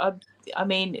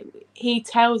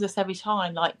tells us every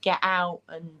time, like, get out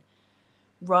and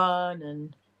run,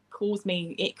 and calls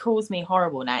me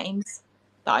horrible names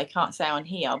that I can't say on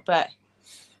here, but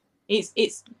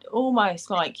it's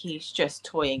almost like he's just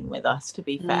toying with us, to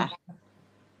be fair.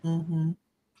 Mm-hmm.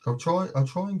 I'll try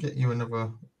and get you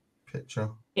another picture.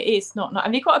 It is not.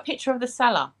 Have you got a picture of the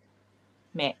cellar,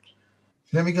 Mick?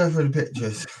 Let me go through the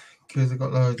pictures because I've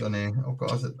got loads on here. I've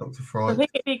got us at Dr. I Fright. think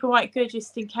it'd be quite good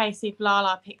just in case if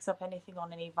Lala picks up anything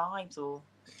on any vibes, or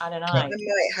I don't know. I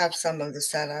might have some of the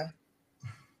cellar.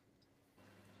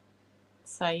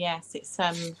 So yes, it's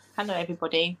hello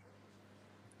everybody.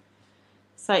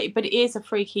 So, but it is a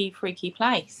freaky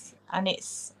place, and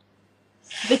it's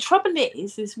the trouble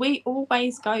is we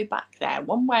always go back there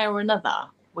one way or another.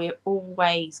 We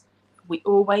always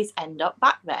end up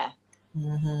back there.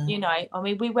 Mm-hmm. You know, I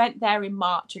mean, we went there in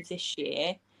March of this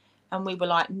year, and we were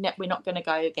like, no, we're not going to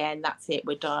go again. That's it.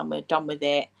 We're done with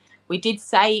it. We did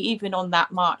say even on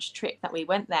that March trip that we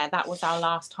went there, that was our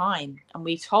last time. And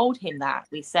we told him that.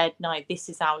 We said, no, this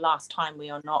is our last time. We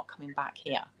are not coming back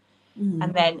here. Mm-hmm.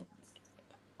 And then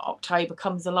October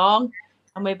comes along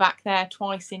and we're back there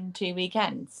twice in 2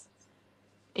 weekends.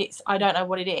 I don't know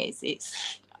what it is.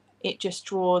 It just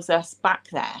draws us back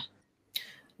there.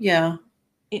 Yeah.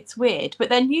 It's weird. But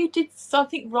then you did, so I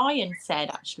think Ryan said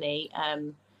actually,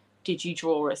 did you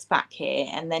draw us back here?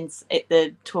 And then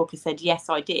the talker said, yes,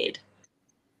 I did.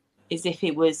 As if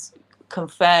he was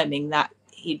confirming that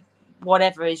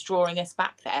whatever is drawing us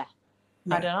back there.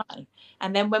 Right. I don't know.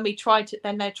 And then when they tried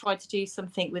to do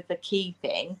something with the key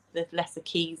thing, the lesser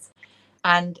keys,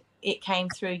 and it came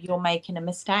through, you're making a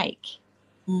mistake.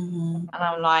 Mm-hmm. And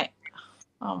I'm like,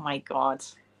 oh my God.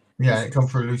 Yeah, it come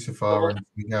through Lucifer and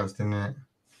something else, didn't it?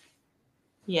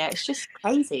 Yeah, it's just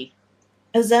crazy.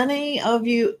 Is any of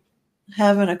you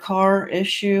having a car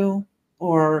issue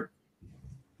or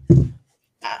yes?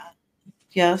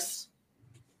 Yes.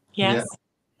 Yeah.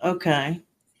 Okay.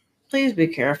 Please be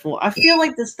careful. I feel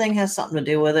like this thing has something to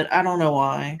do with it. I don't know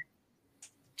why.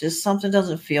 Just something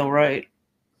doesn't feel right.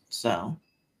 So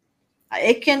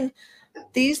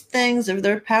these things, if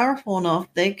they're powerful enough,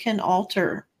 they can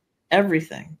alter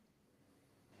everything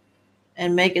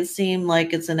and make it seem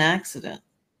like it's an accident,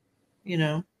 you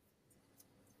know?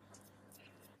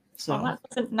 So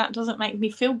that doesn't make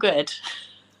me feel good.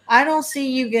 I don't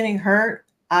see you getting hurt.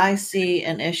 I see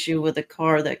an issue with a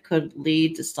car that could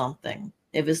lead to something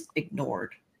if it's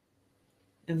ignored.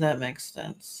 If that makes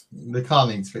sense. The car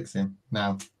needs fixing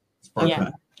now. It's broken. Yeah.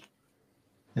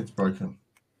 It's broken.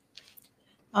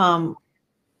 I'm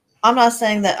not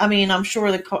saying that. I mean, I'm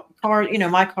sure the car,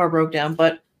 my car broke down,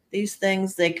 but these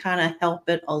things, they kind of help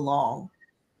it along.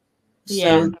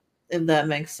 Yeah. So, if that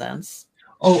makes sense.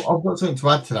 Oh, I've got something to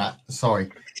add to that.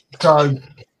 Sorry. So,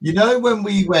 when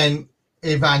we went,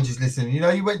 if Angie's listening,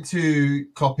 you went to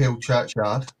Clop Hill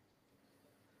Churchyard.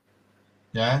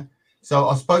 Yeah. So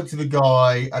I spoke to the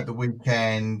guy at the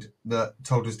weekend that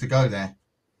told us to go there.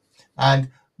 And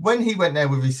when he went there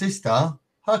with his sister,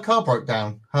 her car broke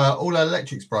down. All her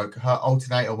electrics broke. Her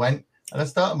alternator went and her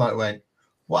starter motor went.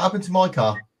 What happened to my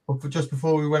car just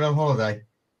before we went on holiday?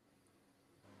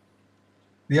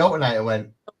 The alternator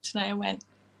went.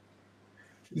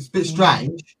 It's a bit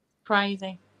strange.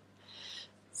 Crazy.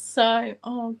 So,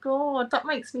 oh God, that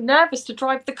makes me nervous to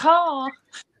drive the car.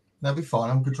 That'll be fine.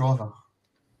 I'm a good driver.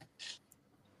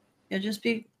 Yeah, just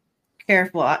be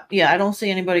careful. I don't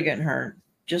see anybody getting hurt.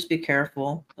 Just be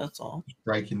careful. That's all.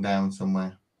 Breaking down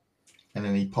somewhere. And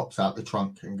then he pops out the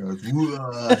trunk and goes,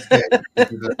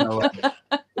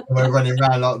 we're running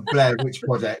around like Blair Witch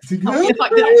Project. Get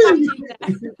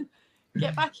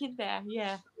back in there.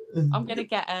 Yeah. I'm gonna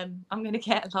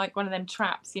get like one of them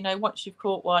traps. Once you've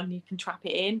caught one, you can trap it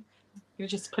in. You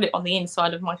just put it on the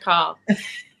inside of my car.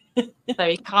 So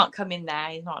he can't come in there.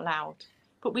 He's not allowed.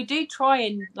 But we do try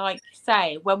and like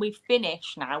say when we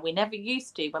finish now, we never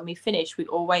used to. When we finish, we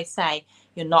always say,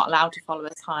 you're not allowed to follow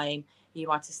us home.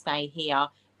 You are to stay here.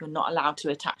 You're not allowed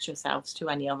to attach yourselves to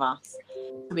any of us.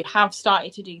 So we have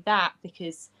started to do that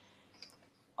because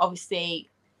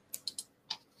obviously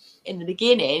in the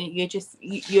beginning,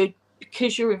 you're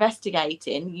because you're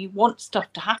investigating, you want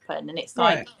stuff to happen. And it's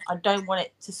like, I don't want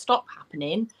it to stop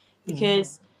happening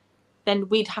because then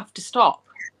we'd have to stop.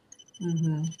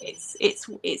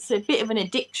 It's a bit of an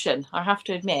addiction, I have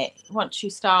to admit. Once you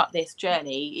start this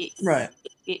journey,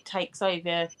 it takes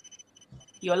over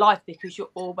your life because you're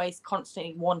always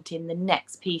constantly wanting the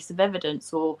next piece of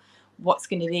evidence or what's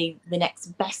going to be the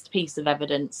next best piece of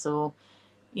evidence, or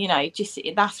just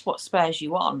that's what spurs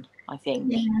you on, I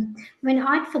think. Yeah. I mean,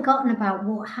 I'd forgotten about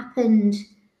what happened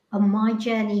on my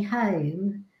journey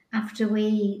home after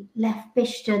we left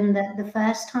Bishton the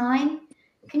first time.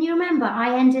 Can you remember?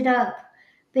 I ended up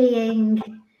being,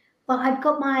 well,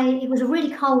 it was a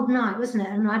really cold night, wasn't it?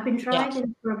 And I'd been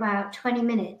driving for about 20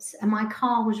 minutes and my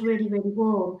car was really, really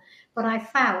warm, but I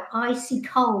felt icy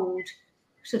cold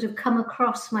sort of come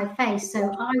across my face.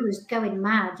 So I was going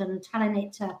mad and telling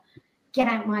it to get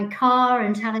out my car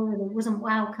and telling it it wasn't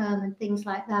welcome and things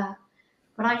like that.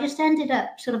 But I just ended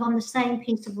up sort of on the same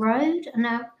piece of road, and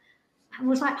it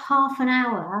was like half an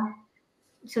hour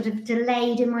sort of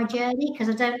delayed in my journey because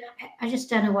I just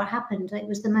don't know what happened. It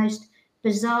was the most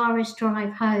bizarrest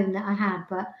drive home that I had,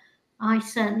 but I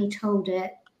certainly told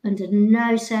it under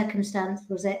no circumstance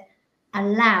was it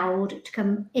allowed to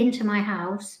come into my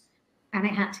house, and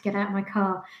it had to get out of my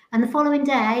car. And the following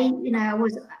day,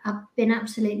 I've been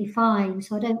absolutely fine,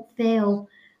 so I don't feel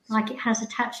like it has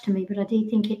attached to me, but I do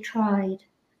think it tried.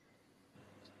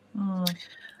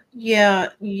 Yeah,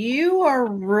 you are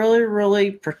really,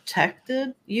 really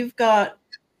protected. You've got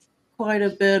quite a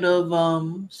bit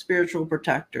of spiritual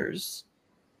protectors.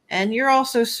 And you're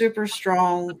also super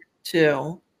strong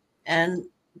too. And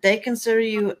they consider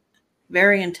you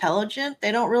very intelligent.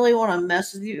 They don't really want to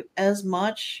mess with you as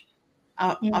much.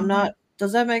 I'm not,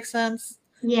 does that make sense?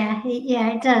 Yeah,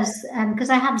 it does. Because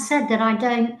I have said that I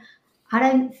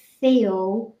don't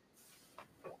feel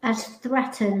as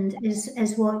threatened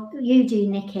as what you do,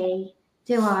 Nikki.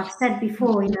 Do I? I've said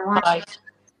before,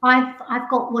 I've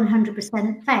got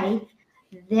 100% faith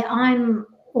that I'm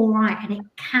all right, and it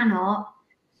cannot,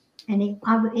 and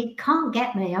it can't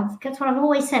get me. That's what I've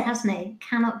always said, hasn't it? It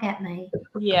cannot get me.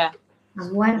 Yeah,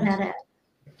 I won't let it.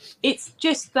 It's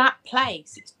just that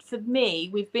place. For me,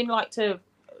 we've been like to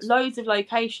loads of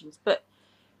locations, but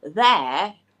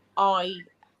there I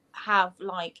have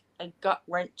like a gut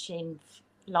wrenching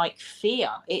like fear.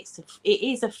 It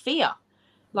is a fear.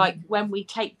 Like when we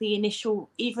take the initial,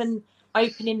 even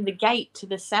opening the gate to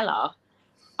the cellar,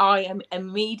 I am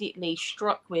immediately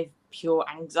struck with pure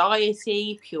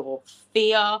anxiety, pure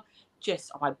fear.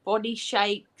 Just my body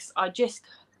shakes.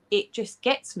 It just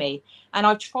gets me, and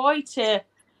I try to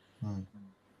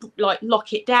like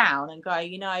lock it down and go,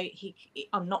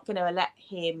 I'm not going to let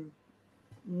him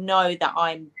know that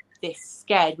I'm this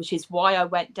scared, which is why I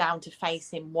went down to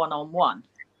face him one-on-one.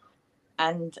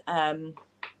 And I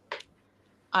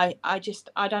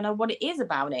don't know what it is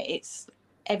about it. It's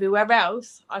everywhere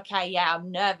else. Okay, yeah,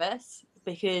 I'm nervous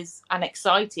because I'm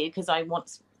excited because I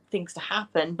want things to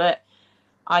happen, but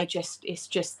it's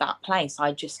just that place.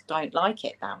 I just don't like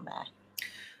it down there.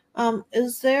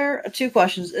 Is there two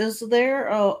questions? Is there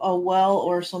a well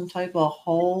or some type of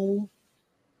hole?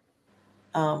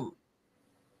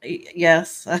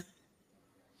 Yes.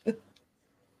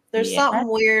 There's something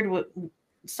weird with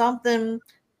something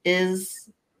is,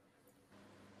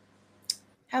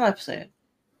 how do I say it?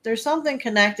 There's something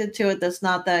connected to it that's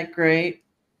not that great,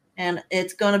 and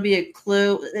it's going to be a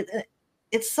clue.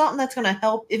 It's something that's going to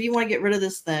help if you want to get rid of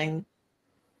this thing.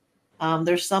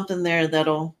 There's something there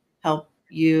that'll help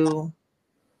you.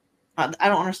 I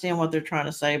don't understand what they're trying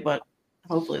to say, but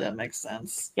hopefully that makes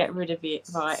sense. Get rid of it.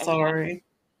 Right. Sorry. Okay.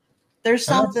 There's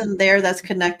something there that's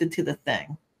connected to the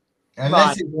thing.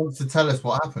 Unless it wants to tell us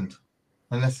what happened.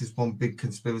 Unless it's one big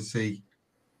conspiracy.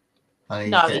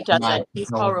 No, he doesn't. He's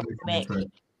horrible, Mick.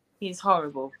 He's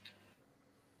horrible.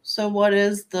 So what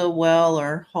is the well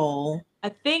or hole? I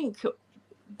think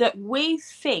that would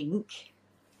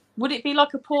it be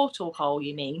like a portal hole,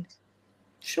 you mean?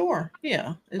 Sure,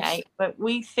 yeah. Okay, but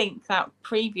we think that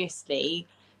previously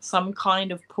some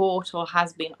kind of portal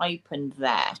has been opened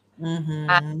there.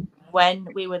 And when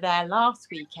we were there last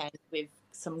weekend with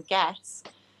some guests,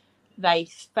 they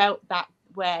felt that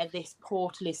where this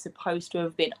portal is supposed to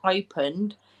have been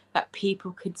opened, that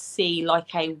people could see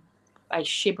like a a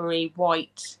shimmery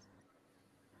white,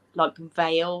 like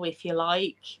veil, if you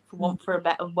like, for a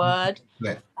better word.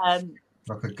 Yeah.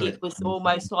 Like a glitch. It was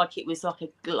almost like it was like a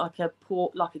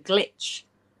glitch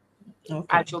Okay.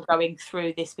 as you're going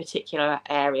through this particular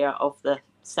area of the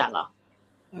cellar.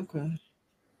 Okay.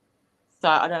 So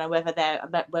I don't know whether there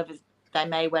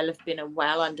may well have been a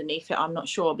well underneath it. I'm not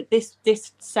sure. But this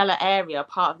cellar area,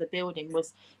 part of the building,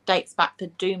 dates back to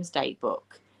Doomsday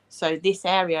Book. So this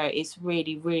area is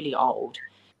really, really old,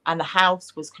 and the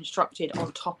house was constructed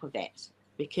on top of it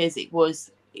because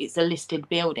it's a listed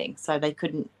building, so they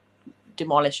couldn't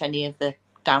demolish any of the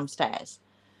downstairs.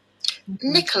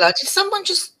 Nicola, did someone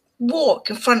just walk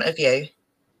in front of you?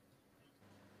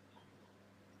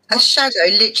 A shadow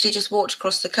literally just walked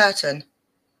across the curtain.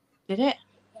 Did it?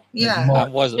 Yeah. I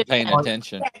wasn't paying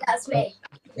attention. Yeah, that's me.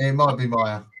 It might be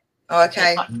Maya. Oh,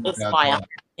 okay. It's Yeah, Maya. Maya.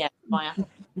 Yeah, Maya.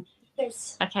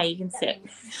 Okay, you can sit.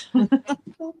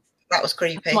 That was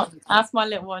creepy. That's my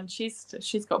little one. She's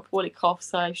got a poorly cough,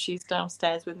 so she's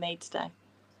downstairs with me today.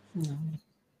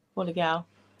 Poorly girl.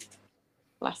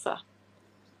 Bless her.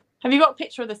 Have you got a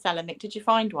picture of the cellar, Nick? Did you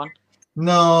find one?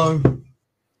 No.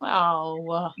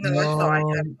 Oh. No, I thought I had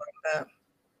one,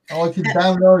 but I can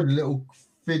download a little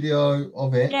video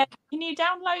of it. Yeah, can you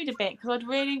download a bit? Because I'd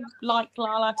really like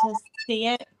Lala to see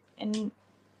it and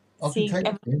see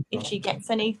if she gets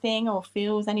anything or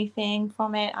feels anything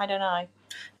from it. I don't know.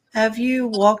 Have you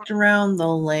walked around the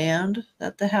land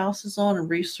that the house is on and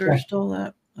researched all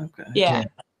that? Okay. Yeah.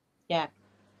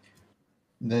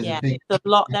 There's Yeah, a big it's a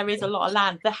lot. There is a lot of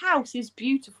land. The house is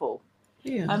beautiful.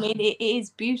 Yeah. I mean, it is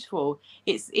beautiful.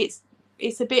 It's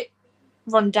a bit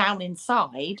run down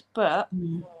inside, but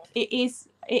it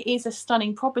is a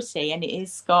stunning property, and it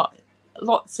has got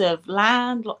lots of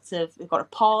land. They've got a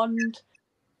pond.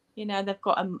 You know, they've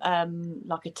got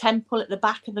like a temple at the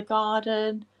back of the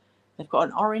garden. They've got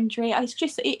an orangery.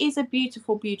 It is a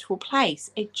beautiful, beautiful place.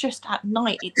 It just at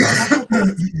night,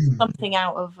 it's something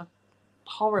out of a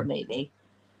horror movie.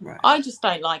 Right. I just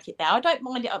don't like it there. I don't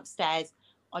mind it upstairs.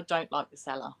 I don't like the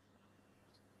cellar.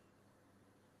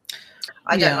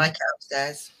 I don't like it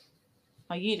upstairs.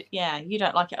 Oh, you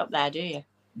don't like it up there, do you?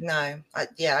 No, I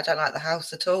don't like the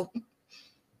house at all.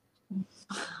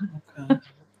 Okay.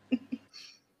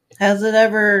 Has it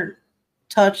ever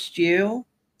touched you?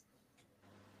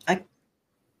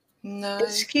 No.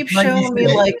 It keeps showing me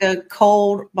like a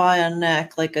cold by a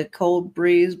neck, like a cold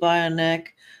breeze by a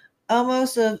neck,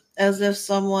 almost as if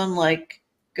someone like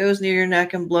goes near your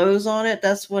neck and blows on it.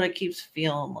 That's what it keeps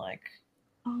feeling like.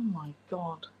 Oh my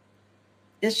God.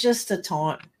 It's just a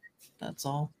taunt. That's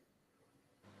all.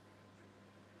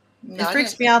 No, It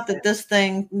freaks me out that this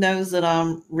thing knows that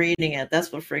I'm reading it.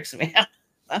 That's what freaks me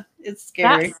out. It's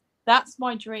scary. That's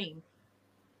my dream.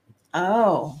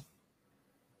 Oh.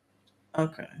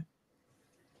 Okay.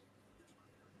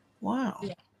 Wow.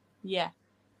 Yeah.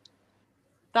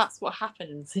 That's what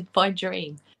happens in my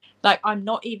dream. Like I'm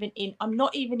not even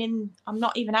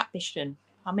at Bishton.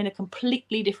 I'm in a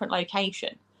completely different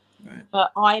location. Right.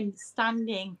 But I'm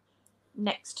standing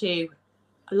next to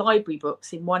library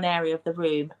books in one area of the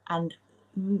room, and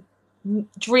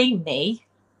Dream Me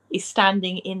is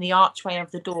standing in the archway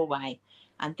of the doorway,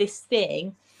 and this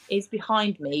thing is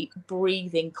behind me,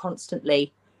 breathing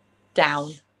constantly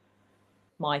down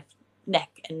my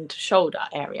neck and shoulder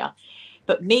area.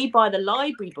 But me by the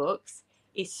library books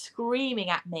is screaming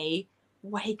at me,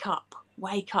 wake up,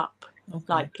 wake up. Okay.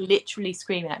 Like literally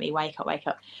screaming at me, wake up, wake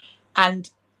up. And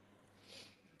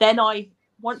then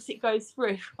once it goes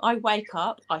through, I wake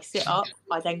up, I sit up,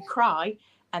 I then cry,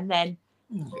 and then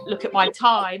look at my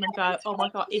time and go, oh my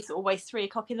God, it's always 3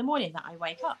 o'clock in the morning that I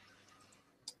wake up.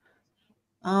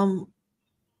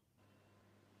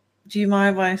 Do you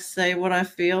mind if I say what I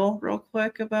feel real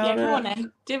quick about it? Yeah, go on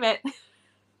then. Do it.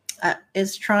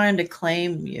 It's trying to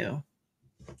claim you.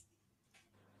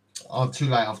 Oh, too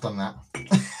late. I've done that.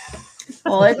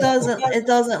 Well, it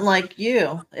doesn't like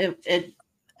you. It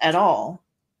at all.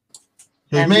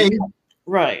 And me?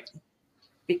 Right.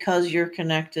 Because you're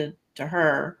connected to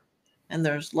her and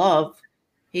there's love,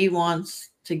 he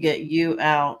wants to get you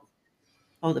out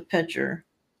of the picture.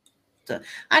 So,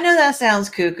 I know that sounds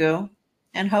cuckoo,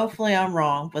 and hopefully I'm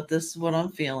wrong, but this is what I'm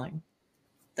feeling.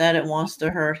 That it wants to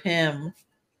hurt him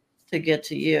to get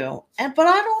to you. But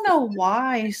I don't know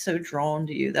why he's so drawn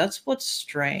to you. That's what's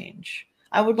strange.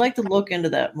 I would like to look into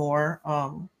that more.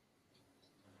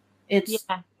 It's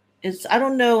I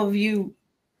don't know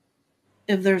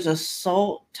if there's a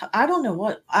soul. I don't know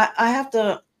what. I have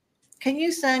to. Can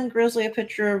you send Grizzly a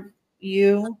picture of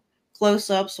you close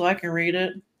up so I can read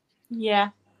it? Yeah.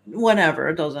 Whenever.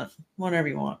 It doesn't. Whenever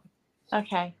you want.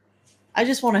 Okay. I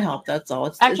just want to help. That's all.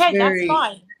 It's Okay, very, that's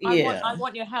fine. Yeah. I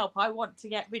want your help. I want to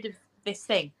get rid of this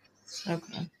thing.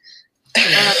 Okay.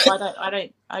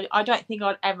 I don't think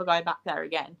I'd ever go back there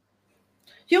again.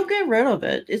 You'll get rid of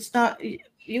it. It's not.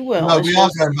 You will. No, It's we are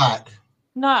just- going back.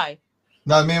 No,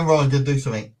 No, me and Ryan did do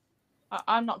something.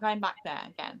 I'm not going back there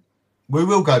again. We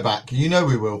will go back. You know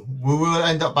we will. We will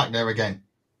end up back there again.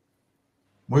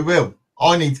 We will.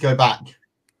 I need to go back.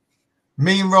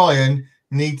 Me and Ryan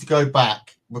need to go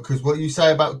back because what you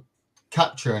say about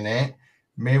capturing it,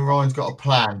 me and Ryan's got a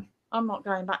plan. I'm not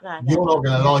going back there again. You're not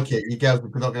going to like it. You girls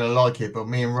are not going to like it, but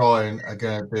me and Ryan are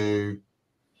going to do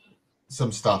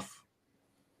some stuff.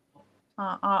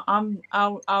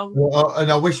 I'll. Well,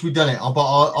 and I wish we'd done it,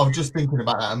 but I was just thinking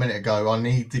about that a minute ago. I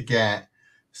need to get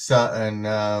certain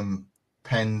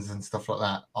pens and stuff like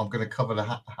that. I'm going to cover the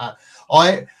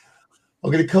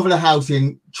I'm going to cover the house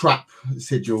in trap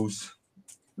sigils.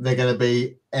 They're going to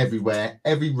be everywhere,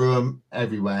 every room,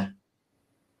 everywhere.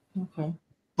 Okay.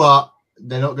 But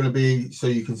they're not going to be so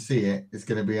you can see it. It's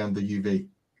going to be under UV.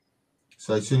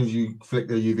 So as soon as you flick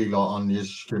the UV light on,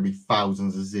 there's going to be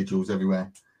thousands of sigils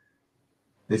everywhere.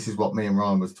 This is what me and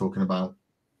Ryan was talking about.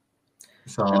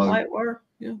 So That might work.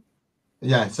 Yeah.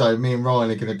 Yeah, so me and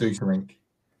Ryan are going to do something.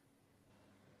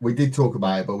 We did talk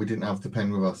about it, but we didn't have the pen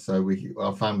with us, so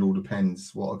I found all the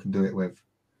pens, what I can do it with.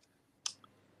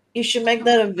 You should make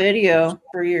that a video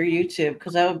for your YouTube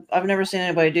because I've never seen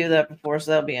anybody do that before,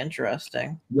 so that'll be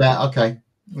interesting. Yeah, okay,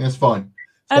 that's fine.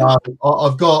 So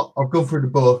I've gone through the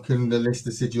book and the list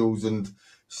of sigils and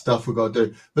stuff we've got to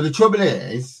do. But the trouble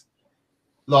is,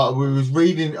 like I was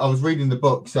reading the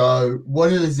book. So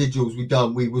one of the sigils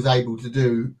we was able to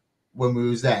do when we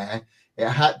was there. It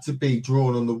had to be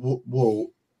drawn on the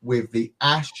wall with the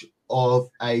ash of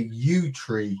a yew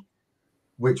tree,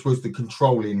 which was the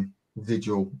controlling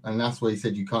sigil, and that's where he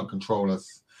said you can't control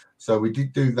us. So we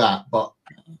did do that, but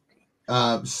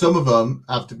some of them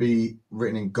have to be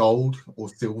written in gold or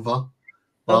silver.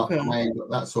 But I ain't got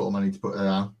that sort of money to put it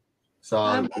down.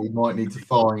 So we might need to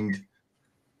find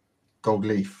gold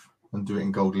leaf and do it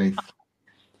in gold leaf.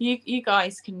 You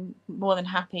guys can more than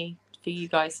happy for you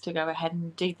guys to go ahead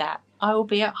and do that. I will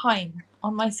be at home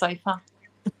on my sofa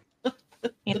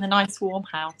in the nice warm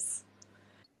house.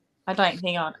 I don't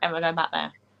think I'd ever go back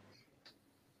there.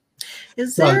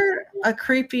 Is there a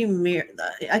creepy mirror?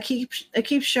 It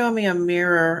keeps showing me a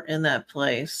mirror in that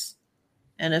place,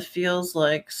 and it feels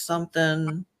like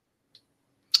something.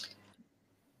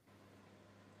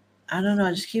 I don't know.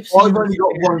 I just keep seeing. I've only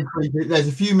got one creepy. There's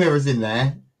a few mirrors in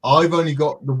there. I've only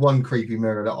got the one creepy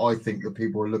mirror that I think that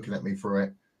people are looking at me through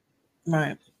it.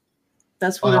 Right.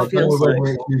 That's what it feels like.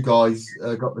 You guys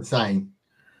got the same.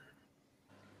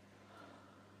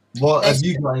 What have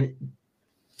you got?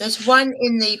 There's one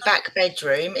in the back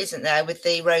bedroom, isn't there, with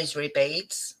the rosary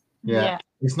beads? Yeah.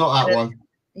 It's not that one.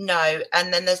 No,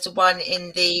 and then there's the one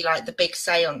in the the big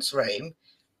seance room.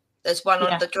 There's one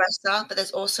on the dresser, but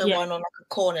there's also one on a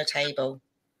corner table.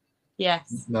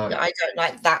 Yes. No, I don't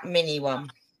like that mini one.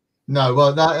 No,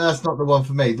 well, that's not the one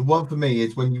for me. The one for me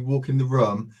is when you walk in the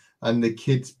room and the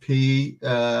kids' PE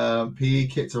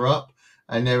kits are up,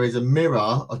 and there is a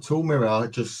mirror, a tall mirror,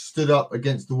 just stood up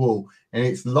against the wall, and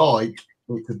it's like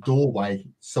it's a doorway.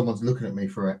 Someone's looking at me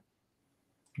through it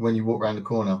when you walk around the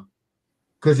corner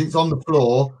because it's on the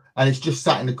floor and it's just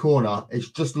sat in the corner. It's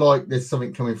just like there's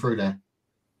something coming through there.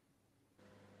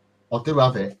 I do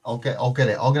have it. I'll get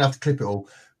it. I'm gonna have to clip it all.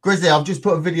 Grizzly, I've just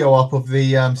put a video up of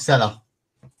the cellar.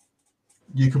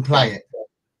 You can play it.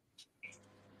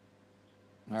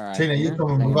 All right. Tina, you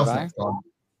coming with us next time?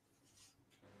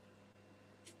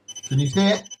 Can you see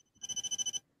it?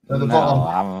 At the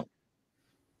bottom.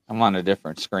 I'm on a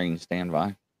different screen. Stand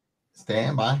by.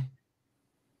 Stand by.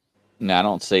 No, I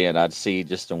don't see it. I'd see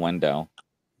just a window.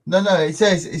 No. It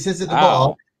says at the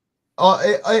bottom.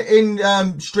 In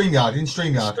StreamYard. In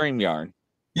StreamYard. StreamYard.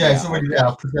 Yeah, it's already there.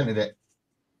 I've presented it.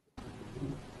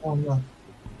 Oh no.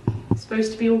 It's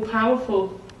supposed to be all powerful.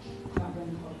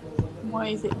 Why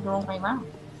is it the wrong way around?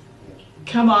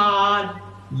 Come on.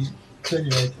 Turn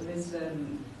your head. There's a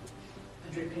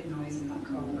dripping noise in that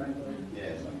car.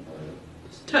 Yeah.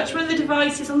 Touch one of the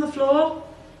devices on the floor.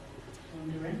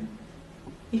 Wondering.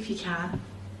 If you can.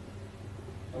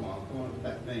 Come on,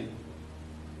 back me.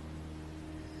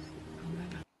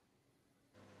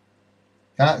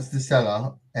 That's the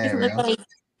cellar area. Isn't a very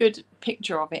good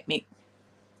picture of it, Mick?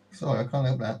 Sorry, I can't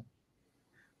help that.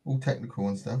 All technical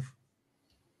and stuff.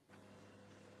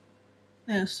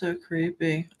 It's so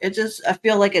creepy. I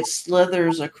feel like it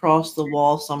slithers across the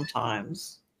wall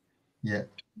sometimes. Yeah.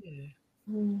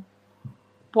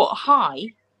 What, high?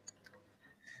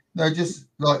 No, just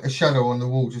like a shadow on the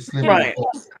wall, just living. Right.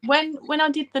 When I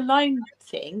did the loan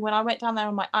thing, when I went down there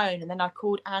on my own, and then I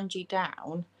called Angie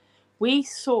down, we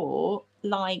saw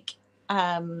like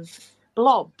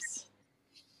blobs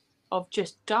of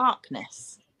just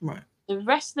darkness. Right. The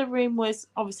rest of the room was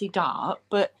obviously dark,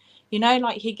 but you know,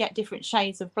 like you get different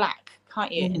shades of black,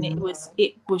 can't you? And it was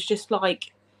just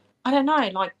like, I don't know,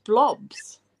 like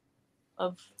blobs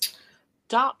of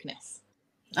darkness.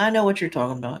 I know what you're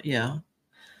talking about. Yeah.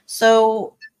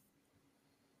 So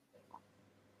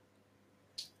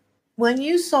when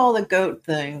you saw the goat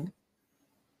thing,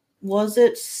 was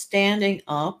it standing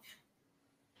up?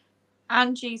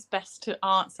 Angie's best to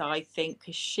answer, I think,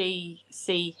 because she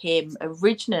see him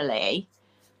originally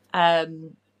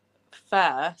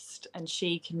first, and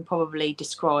she can probably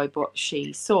describe what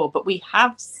she saw. But we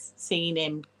have seen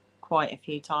him quite a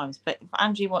few times. But if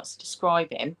Angie wants to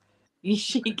describe him,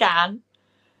 she can.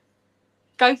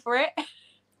 Go for it.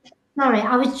 Sorry,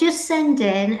 I was just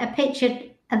sending a picture,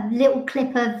 a little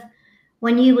clip of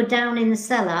when you were down in the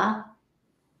cellar.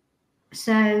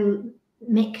 So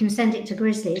Mick can send it to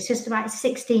Grizzly. It's just about a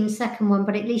 16-second one,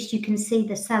 but at least you can see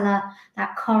the cellar,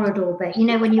 that corridor bit, you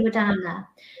know, when you were down there.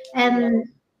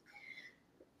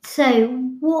 So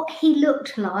what he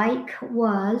looked like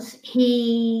was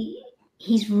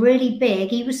he's really big.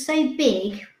 He was so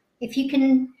big, if you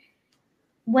can,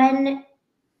 when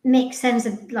Mick sends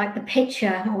like the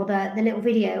picture or the little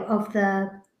video of the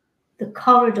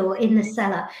corridor in the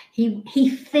cellar, he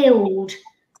filled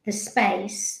the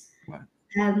space.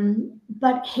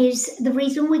 But the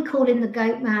reason we call him the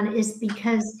Goat Man is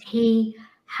because he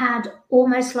had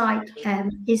almost like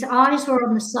his eyes were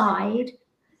on the side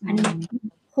and he had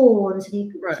horns, and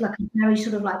he was like a very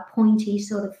sort of like pointy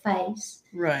sort of face.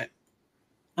 Right.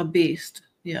 A beast.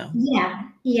 Yeah.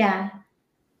 Yeah.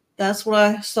 That's what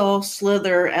I saw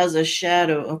slither as a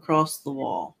shadow across the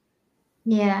wall.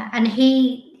 Yeah, and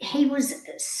he was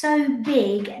so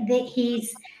big that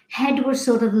his head was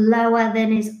sort of lower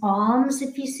than his arms,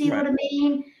 if you see what I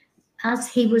mean, as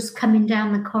he was coming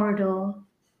down the corridor.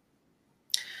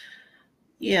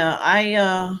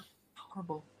 Yeah,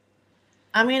 horrible.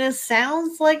 I mean, it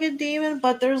sounds like a demon,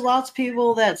 but there's lots of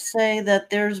people that say that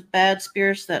there's bad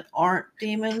spirits that aren't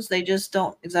demons. They just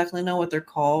don't exactly know what they're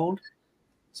called.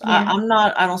 So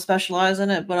I don't specialize in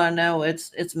it, but I know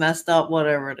it's messed up,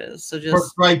 whatever it is. So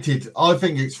just frustrated. I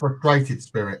think it's frustrated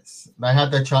spirits. They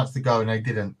had their chance to go and they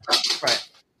didn't. Right.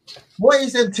 What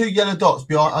is them 2 yellow dots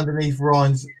behind underneath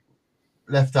Ryan's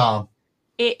left arm?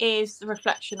 It is the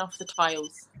reflection off the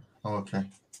tiles. Oh, okay.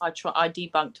 I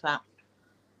debunked that.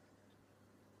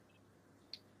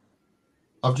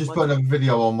 I've just put a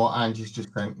video on what Angie's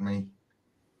just sent me.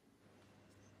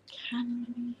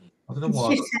 I don't know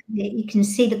why. You can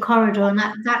see the corridor, and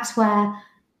that's where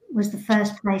was the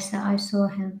first place that I saw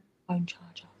him. Phone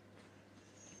charger.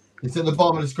 It's at the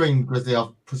bottom of the screen, Grizzly.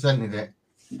 I've presented it.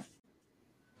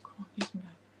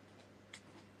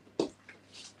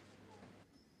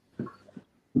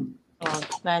 Oh,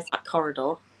 there's that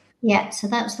corridor. Yeah, so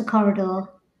that's the corridor.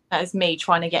 That is me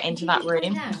trying to get into that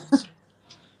room.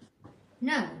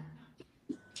 No.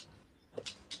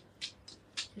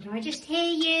 Did I just hear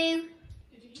you?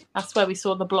 That's where we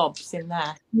saw the blobs in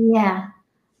there. Yeah,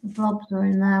 the blobs were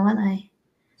in there, weren't they?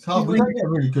 It's hard. We don't get a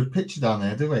really good picture down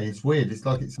there, do we? It's weird. It's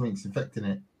like something's infecting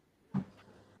it.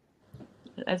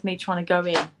 There's me trying to go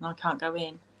in, and I can't go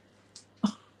in.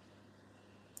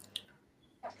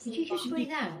 Did you just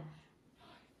breathe out?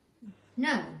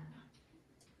 No.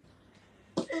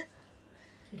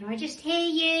 Did I just hear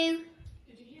you?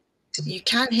 You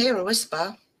can hear a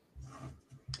whisper.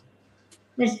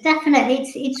 There's definitely,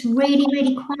 it's really,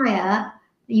 really quiet.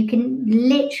 You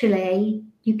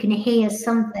can hear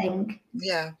something.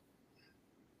 Yeah.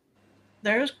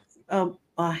 There's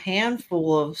a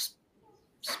handful of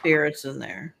spirits in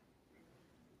there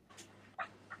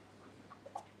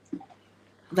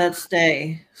that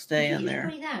stay in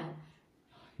there.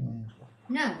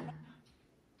 No.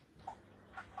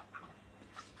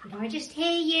 Did I just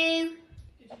hear you?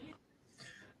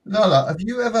 Lola, have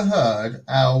you ever heard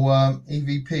our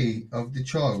EVP of the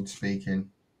child speaking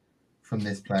from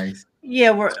this place?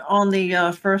 Yeah, we're on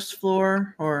the first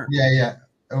floor, or yeah. Yeah.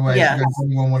 Does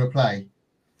anyone want to play?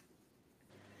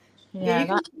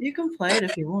 Yeah, you can play it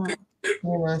if you want.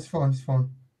 Oh, that's fine. It's fine.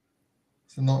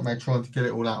 It's a nightmare trying to get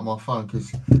it all out of my phone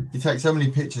because you take so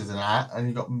many pictures of that, and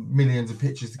you've got millions of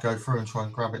pictures to go through and try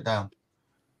and grab it down.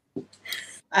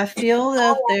 I feel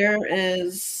that there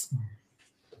is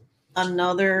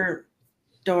another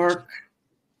dark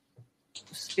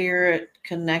spirit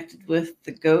connected with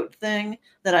the goat thing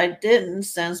that I didn't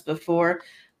sense before.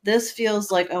 This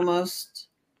feels like almost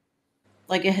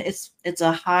like it's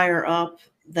a higher up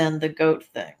than the goat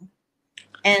thing.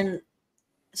 And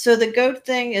so the goat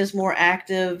thing is more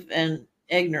active and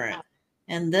ignorant,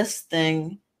 and this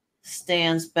thing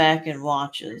stands back and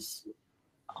watches.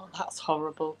 Oh, that's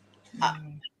horrible.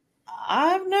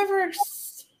 I've never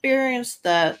experienced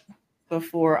that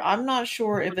before. I'm not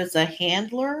sure if it's a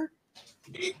handler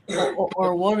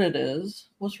or what it is.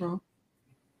 What's wrong?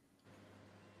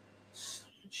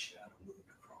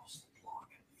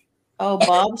 Oh,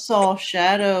 Bob saw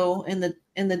shadow in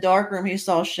the dark room. He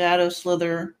saw shadow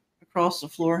slither across the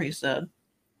floor. He said,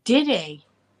 "Did he?"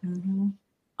 Mm-hmm.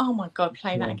 Oh my God!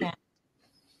 Play that again.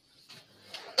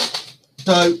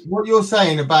 So, what you're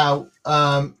saying about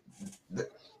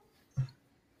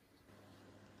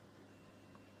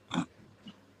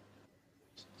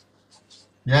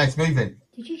yeah, it's moving.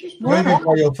 Did you just Moving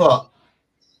by your foot.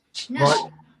 No.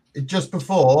 Right. Just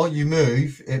before you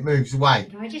move, it moves away.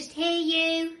 Did I just hear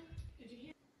you?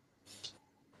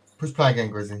 Push play again,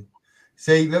 Grizzly.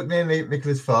 See, look near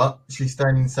Nicola's foot. She's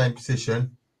staying in the same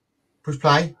position. Push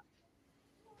play.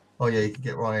 Oh yeah, you can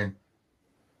get right in.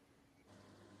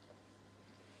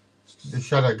 The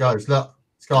shadow goes. Look,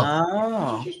 it's gone.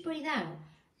 Oh. Did you just breathe out?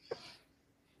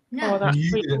 No. Oh,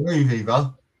 You didn't move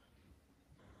either.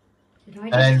 Did I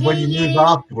just And hear when you move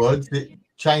afterwards, it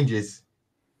changes.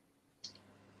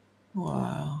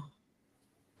 Wow.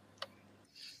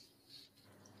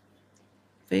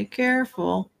 Be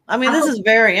careful. I mean, this is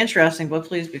very interesting, but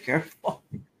please be careful.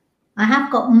 I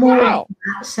have got more Wow. of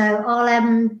that, so I'll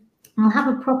have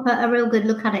a real good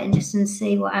look at it and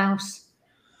see what else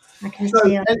I can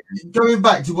see. Going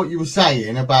back to what you were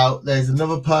saying about there's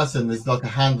another person, there's like a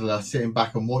handler sitting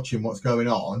back and watching what's going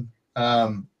on.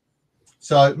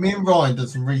 So me and Ryan did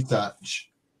some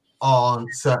research on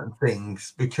certain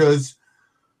things because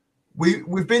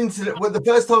we've been to the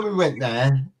first time we went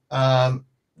there.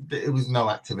 It was no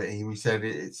activity. We said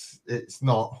it's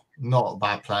not a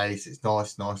bad place. It's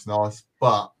nice.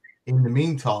 But in the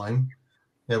meantime,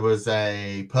 there was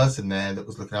a person there that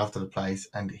was looking after the place,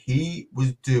 and he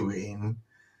was doing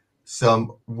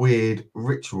some weird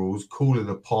rituals, calling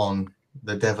upon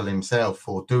the devil himself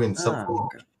or doing something.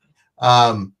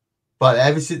 But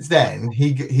ever since then,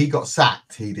 he got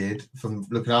sacked. He did from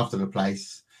looking after the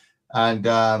place, and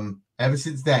ever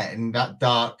since then, that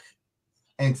dark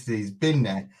entity's been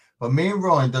there. But me and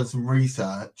Ryan done some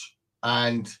research,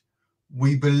 and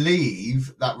we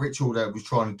believe that ritual that it was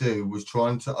trying to do was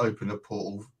trying to open a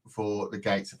portal for the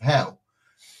gates of hell,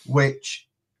 which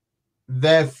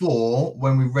therefore,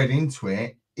 when we read into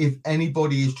it, if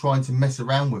anybody is trying to mess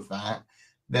around with that,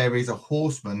 there is a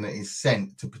horseman that is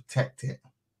sent to protect it.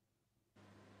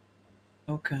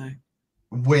 Okay.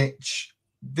 Which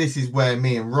this is where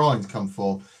me and Ryan's come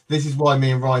for. This is why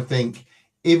me and Ryan think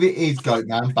if it is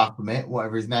Goatman, Baphomet,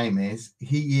 whatever his name is,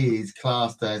 he is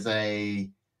classed as a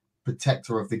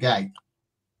protector of the gate.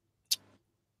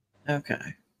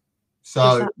 Okay.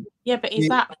 So but is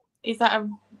that a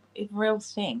real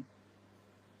thing?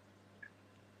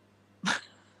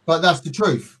 But that's the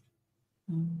truth.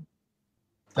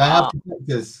 They have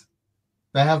protectors.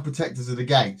 They have protectors of the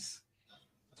gates.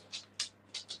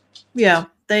 Yeah,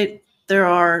 there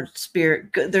are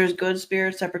there's good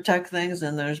spirits that protect things,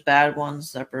 and there's bad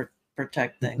ones that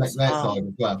protect things. That side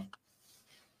as well.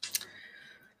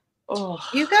 Oh,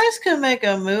 you guys can make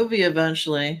a movie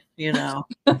eventually. You know,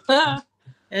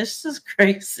 it's just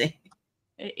crazy.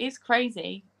 It is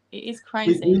crazy. It is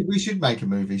crazy. We should make a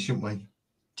movie, shouldn't we?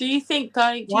 Do you think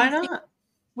though? Why not?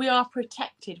 We are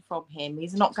protected from him.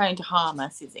 He's not going to harm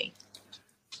us, is he?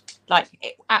 Like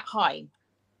at home.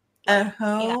 At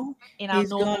home, in our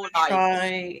normal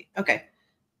life. Okay.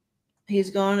 He's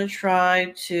going to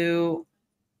try to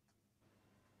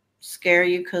scare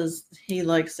you because he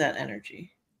likes that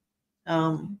energy.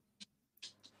 I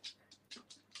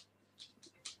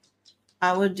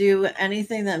would do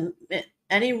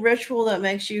any ritual that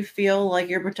makes you feel like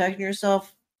you're protecting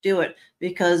yourself, do it,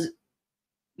 because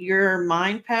your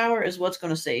mind power is what's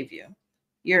going to save you.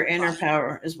 Your inner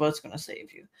power is what's going to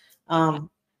save you.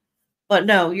 But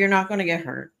no, you're not going to get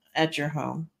hurt at your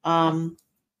home.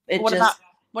 What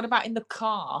about in the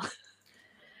car?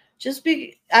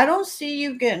 I don't see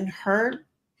you getting hurt,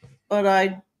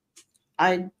 but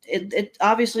it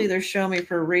obviously they're showing me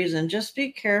for a reason. Just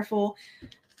be careful.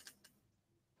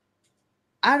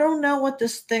 I don't know what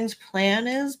this thing's plan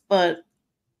is, but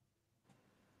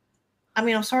I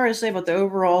mean, I'm sorry to say, but the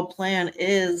overall plan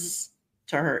is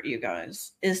to hurt you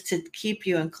guys, is to keep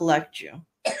you and collect you.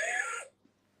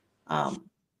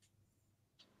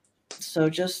 So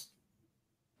just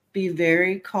be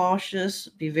very cautious,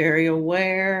 be very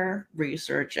aware,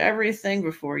 research everything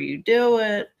before you do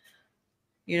it.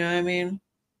 You know what I mean?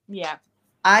 Yeah.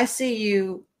 I see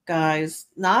you guys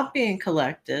not being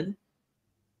collected,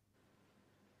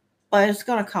 but it's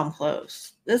gonna come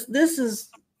close. This is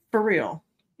for real.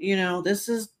 You know, this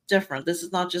is different. This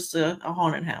is not just a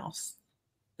haunted house.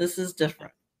 This is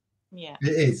different. Yeah. It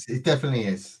is. It definitely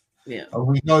is. Yeah. And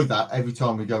we know that every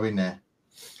time we go in there.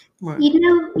 Right. You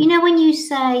know when you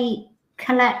say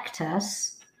collect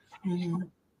us, Mhm.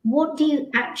 what do you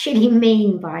actually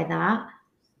mean by that?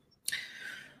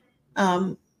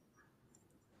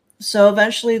 So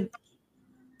eventually,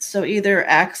 so either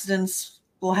accidents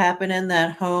will happen in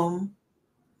that home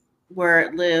where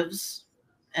it lives,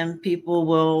 and people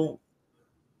will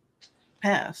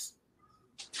pass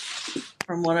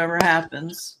from whatever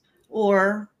happens,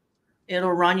 or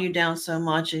it'll run you down so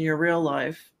much in your real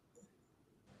life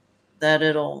that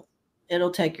it'll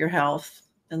take your health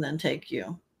and then take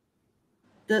you.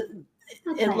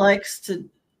 It likes to,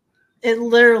 it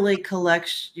literally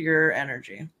collects your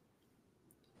energy,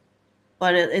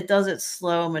 but it does it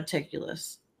slow,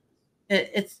 meticulous.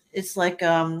 It's like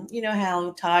you know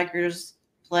how tigers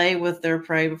play with their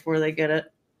prey before they get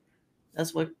it.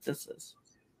 That's what this is.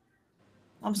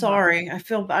 I'm sorry. I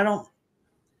feel I don't.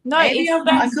 No, Maybe it's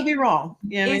I could be wrong.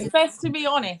 Yeah, it's best to be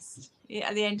honest.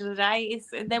 At the end of the day,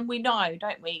 then we know,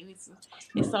 don't we?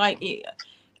 It's like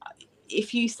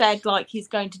if you said like he's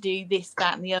going to do this,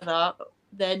 that, and the other,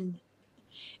 then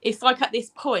it's like at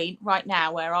this point right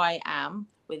now where I am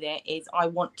with it is I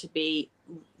want to be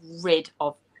rid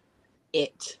of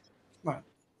it. Right.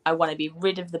 I want to be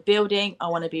rid of the building. I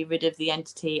want to be rid of the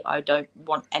entity. I don't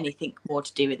want anything more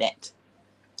to do with it.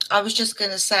 I was just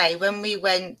going to say, when we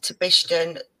went to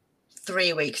Bishton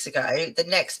 3 weeks ago, the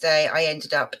next day I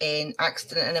ended up in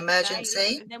accident and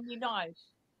emergency. And then we know.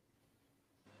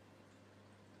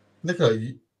 Nicola,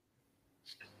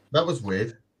 that was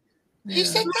weird. Who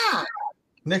said that?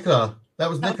 Nicola, that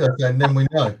was Nicola saying, then we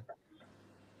know.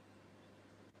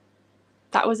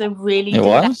 That was a really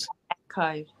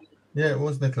echo. Yeah, it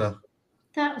was Nicola.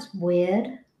 That was weird.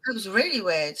 That was really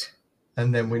weird.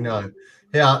 And then we know.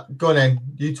 Yeah, go on then.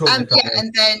 You talk. Yeah,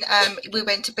 and then we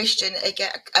went to Bishton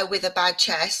again with a bad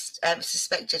chest,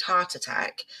 suspected heart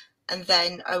attack. And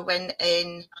then we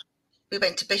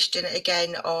went to Bishton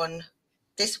again on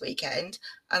this weekend,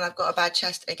 and I've got a bad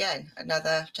chest again,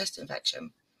 another chest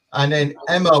infection. And then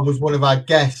Emma was one of our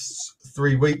guests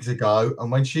 3 weeks ago,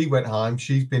 and when she went home,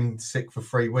 she's been sick for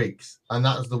 3 weeks, and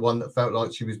that was the one that felt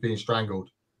like she was being strangled.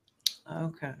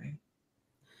 Okay.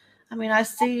 I mean, I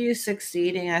see you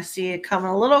succeeding. I see it coming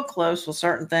a little close with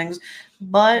certain things,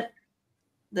 but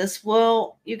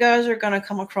you guys are going to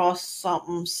come across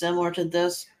something similar to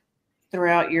this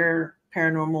throughout your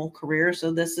paranormal career.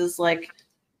 So this is like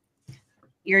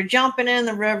you're jumping in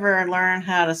the river and learn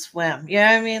how to swim.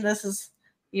 Yeah, I mean,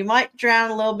 you might drown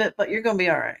a little bit, but you're going to be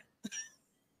all right.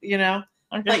 You know,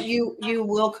 okay. But you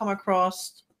will come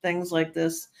across things like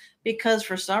this because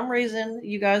for some reason,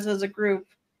 you guys as a group,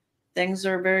 things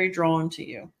are very drawn to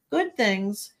you. Good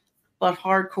things, but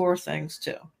hardcore things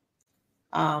too.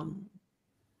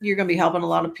 You're going to be helping a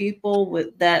lot of people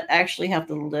with that actually have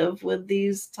to live with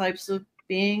these types of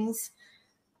beings.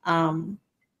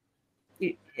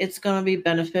 It's going to be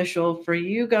beneficial for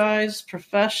you guys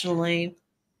professionally,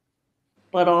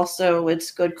 but also it's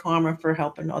good karma for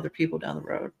helping other people down the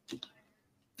road.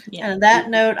 Yeah. And on that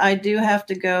note, I do have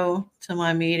to go to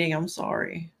my meeting. I'm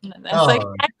sorry. That's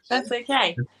okay. That's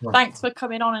okay. Thanks for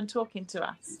coming on and talking to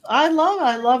us. I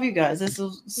love you guys. This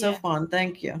was so fun.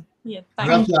 Thank you. Yeah.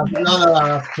 Thank you.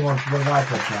 No. Come on.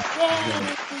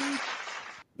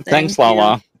 Thanks,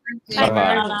 Lala. Bye.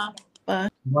 Bye.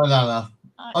 Bye, Lala.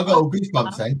 I got all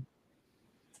goosebumps then.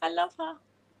 I love her.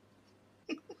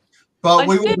 But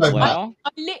we will go back.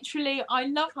 I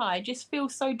love her. I just feel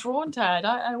so drawn to her. I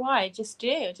don't know why. I just do.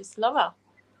 I just love her. I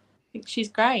think she's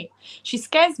great. She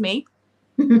scares me.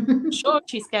 Sure,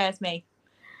 she scares me.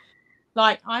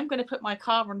 Like, I'm going to put my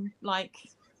car on, like,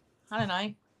 I don't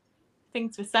know,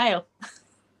 things for sale.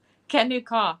 Get a new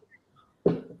car.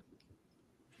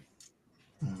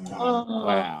 Oh,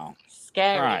 wow.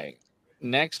 Scary. All right.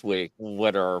 Next week,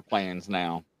 what are our plans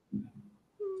now?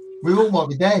 We all might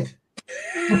be dead.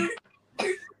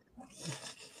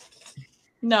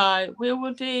 No, we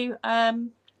will do.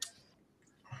 I'm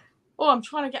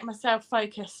trying to get myself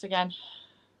focused again.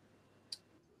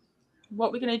 What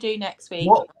are we going to do next week?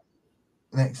 What?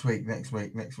 Next week.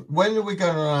 When are we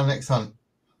going on our next hunt?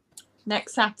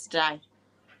 Next Saturday.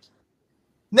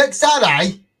 Next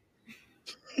Saturday?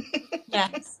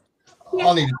 Yes.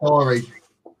 I need a diary.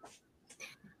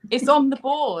 It's on the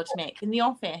board, Nick, in the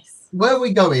office. Where are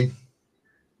we going?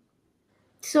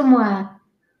 Somewhere.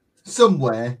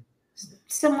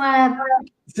 somewhere.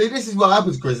 See, this is what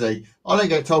happens, Grizzly. I don't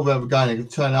get told where we're going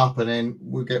and turn up and then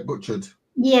we'll get butchered.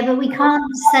 Yeah, but we can't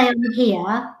say I'm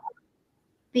here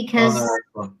because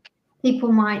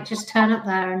people might just turn up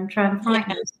there and try and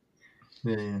find us.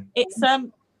 Yeah.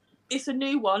 It's a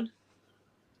new one.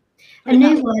 A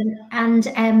new one,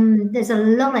 and there's a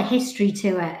lot of history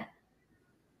to it.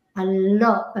 A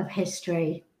lot of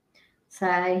history. So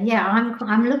yeah,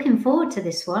 I'm looking forward to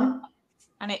this one.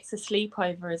 And it's a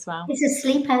sleepover as well. It's a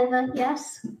sleepover,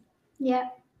 yes. Yeah.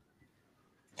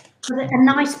 But a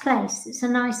nice place. It's a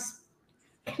nice,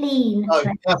 clean Oh,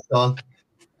 place.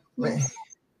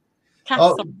 Kath's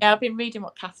on. I've been reading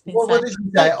what Kath's been What saying. did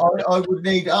she say? I would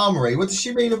need armory. What does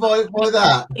she mean by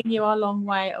that? You are a long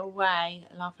way away.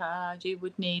 Like you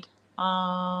would need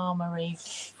armory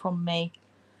from me.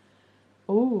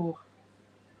 Ooh.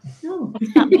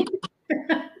 What's that mean?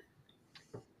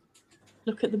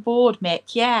 Look at the board,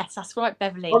 Mick. Yes, that's right,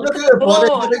 Beverly. Oh, look at the board. There's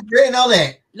nothing written on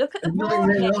it. Look at the There's board.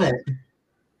 nothing written on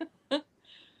it.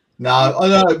 No, I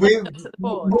know. We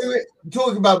were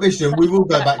talking about Bishop. We will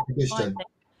go back to Bishop.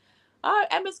 Oh,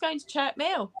 Emma's going to Chirk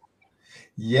Mill.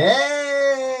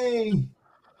 Yay!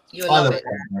 You'll love it.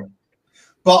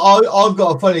 But I've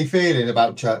got a funny feeling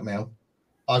about Chirk Mill.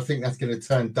 I think that's going to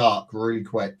turn dark really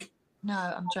quick. No,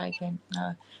 I'm joking.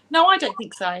 No, I don't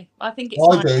think so. I think it's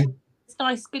I do. It's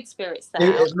nice, good spirits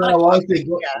there. I think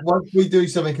once we do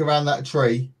something around that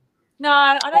tree. No,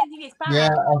 I don't think it's bad. Yeah,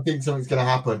 I think something's going to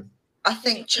happen. I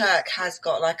think Chirk has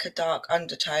got like a dark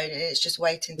undertone and it's just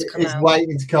waiting to come out. It's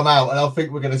waiting to come out, and I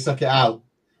think we're going to suck it out.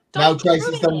 Now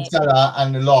Tracy's done the cellar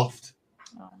and the loft.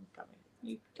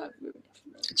 Do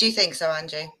you think so,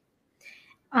 Angie?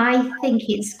 I think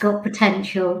it's got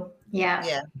potential. Yeah.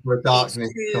 Yeah. For darkness.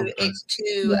 It's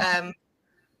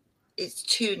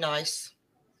too nice.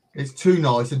 It's too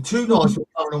nice and too nice for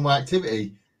paranormal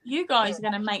activity. You guys are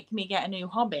going to make me get a new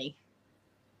hobby.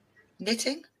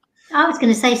 Knitting? I was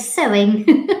going to say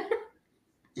sewing.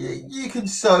 You can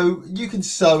sew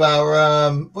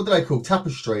our what do they call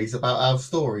tapestries about our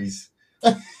stories.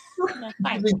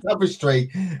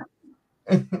 Tapestry.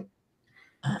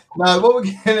 Now, what we're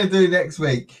going to do next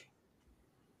week?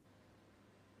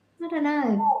 I don't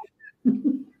know.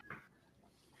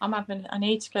 I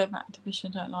need to go back to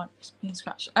Bishop. I don't like being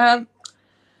scratched.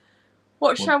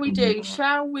 What shall we do?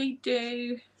 Shall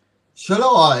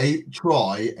I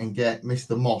try and get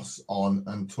Mr. Moss on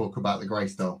and talk about the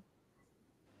Greystone?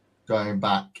 Going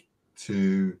back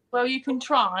to... Well, you can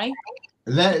try.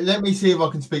 Let me see if I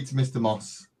can speak to Mr.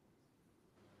 Moss.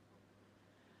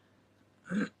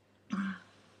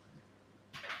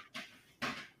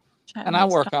 And I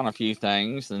work on a few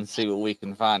things and see what we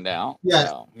can find out. Yeah.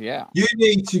 So, yeah. You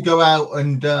need to go out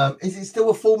and... is it still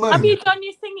a full moon? Have you done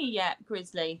your thingy yet,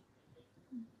 Grizzly?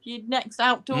 Your next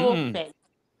outdoor thing?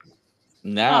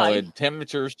 No,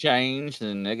 temperatures changed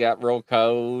and it got real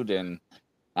cold, and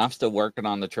I'm still working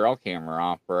on the trail camera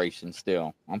operation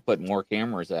still. I'm putting more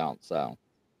cameras out, so.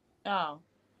 Oh,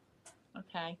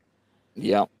 okay.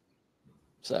 Yep.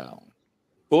 So,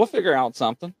 we'll figure out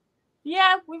something.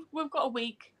 Yeah, we've got a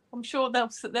week. I'm sure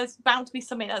there's bound to be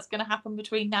something that's going to happen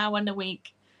between now and a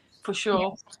week, for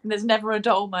sure. Yes. There's never a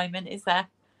dull moment, is there?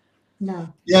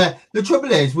 No. Yeah, the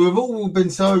trouble is we've all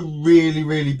been so really,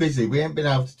 really busy. We haven't been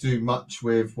able to do much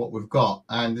with what we've got.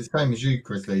 And the same as you,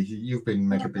 Grizzly, you've been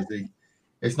mega busy.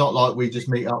 It's not like we just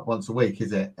meet up once a week,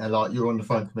 is it? And like you're on the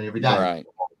phone to me every day. Right.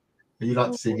 You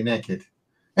like to see me naked.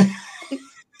 You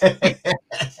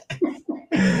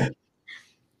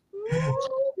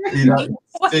like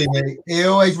to see me. He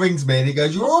always rings me and he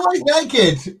goes, "You're always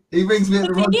naked." He rings me at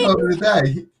the wrong time of the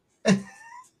day.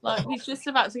 Like he's just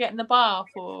about to get in the bath,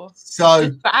 or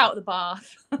so out of the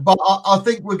bath. But I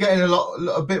think we're getting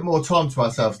a bit more time to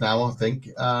ourselves now. I think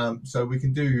so we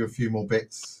can do a few more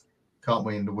bits, can't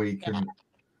we, in the week? Yeah.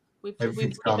 And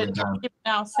everything's calming down. Given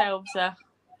ourselves a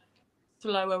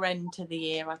slower end to the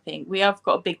year. I think we have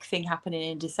got a big thing happening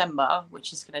in December,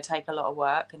 which is going to take a lot of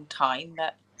work and time.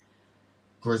 That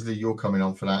Grizzly, you're coming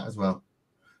on for that as well.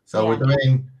 So we're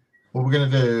doing. What we're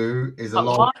going to do is a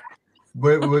live.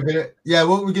 We're gonna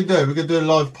what we can do, we're gonna do a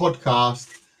live podcast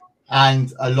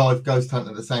and a live ghost hunt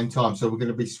at the same time. So we're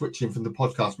gonna be switching from the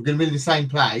podcast. We're gonna be in the same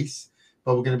place,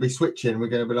 but we're gonna be switching. We're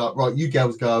gonna be like, right, you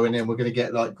girls go, and then we're gonna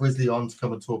get like Grizzly on to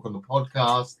come and talk on the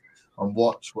podcast and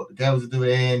watch what the girls are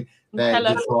doing. Tell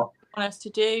us what you want us to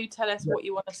do. Tell us what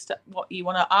you want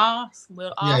to ask.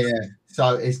 We'll ask. Yeah.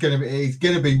 So it's gonna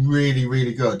be really,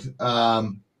 really good.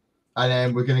 And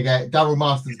then we're gonna get Daryl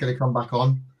Master's gonna come back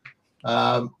on.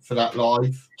 For that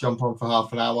live, jump on for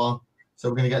half an hour. So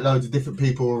we're going to get loads of different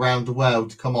people around the world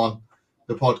to come on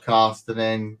the podcast and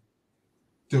then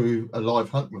do a live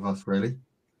hunt with us. Really,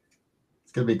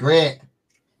 it's going to be great.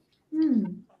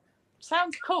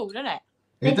 Sounds cool, doesn't it?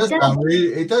 It does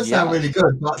sound really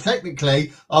good, but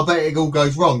technically, I bet it all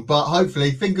goes wrong. But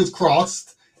hopefully, fingers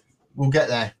crossed, we'll get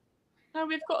there. No,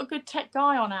 we've got a good tech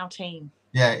guy on our team.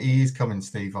 Yeah, he is coming,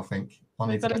 Steve. I think.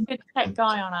 We've got a good tech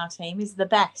guy on our team. He's the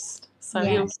best.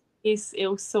 So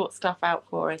he'll sort stuff out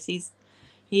for us.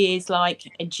 He is like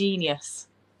a genius.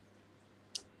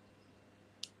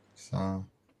 So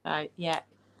yeah.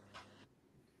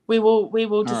 We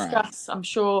will discuss, I'm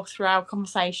sure, through our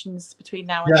conversations between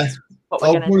now and then. I'll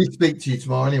probably speak to you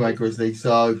tomorrow anyway, Grizzly.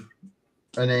 So,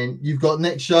 and then you've got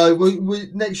next show.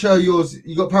 Next show, yours.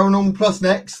 You got Paranormal Plus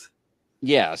next.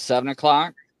 Yeah, 7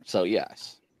 o'clock. So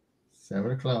yes,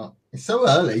 7 o'clock. It's so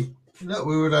early. Look,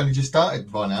 we would only just started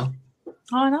by now.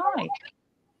 I know.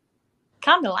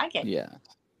 Kind of like it. Yeah.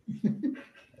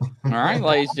 All right,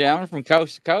 ladies and gentlemen, from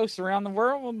coast to coast around the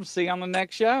world. We'll see you on the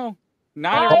next show.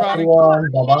 Night, everybody.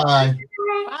 Bye.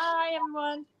 Bye,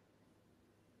 everyone.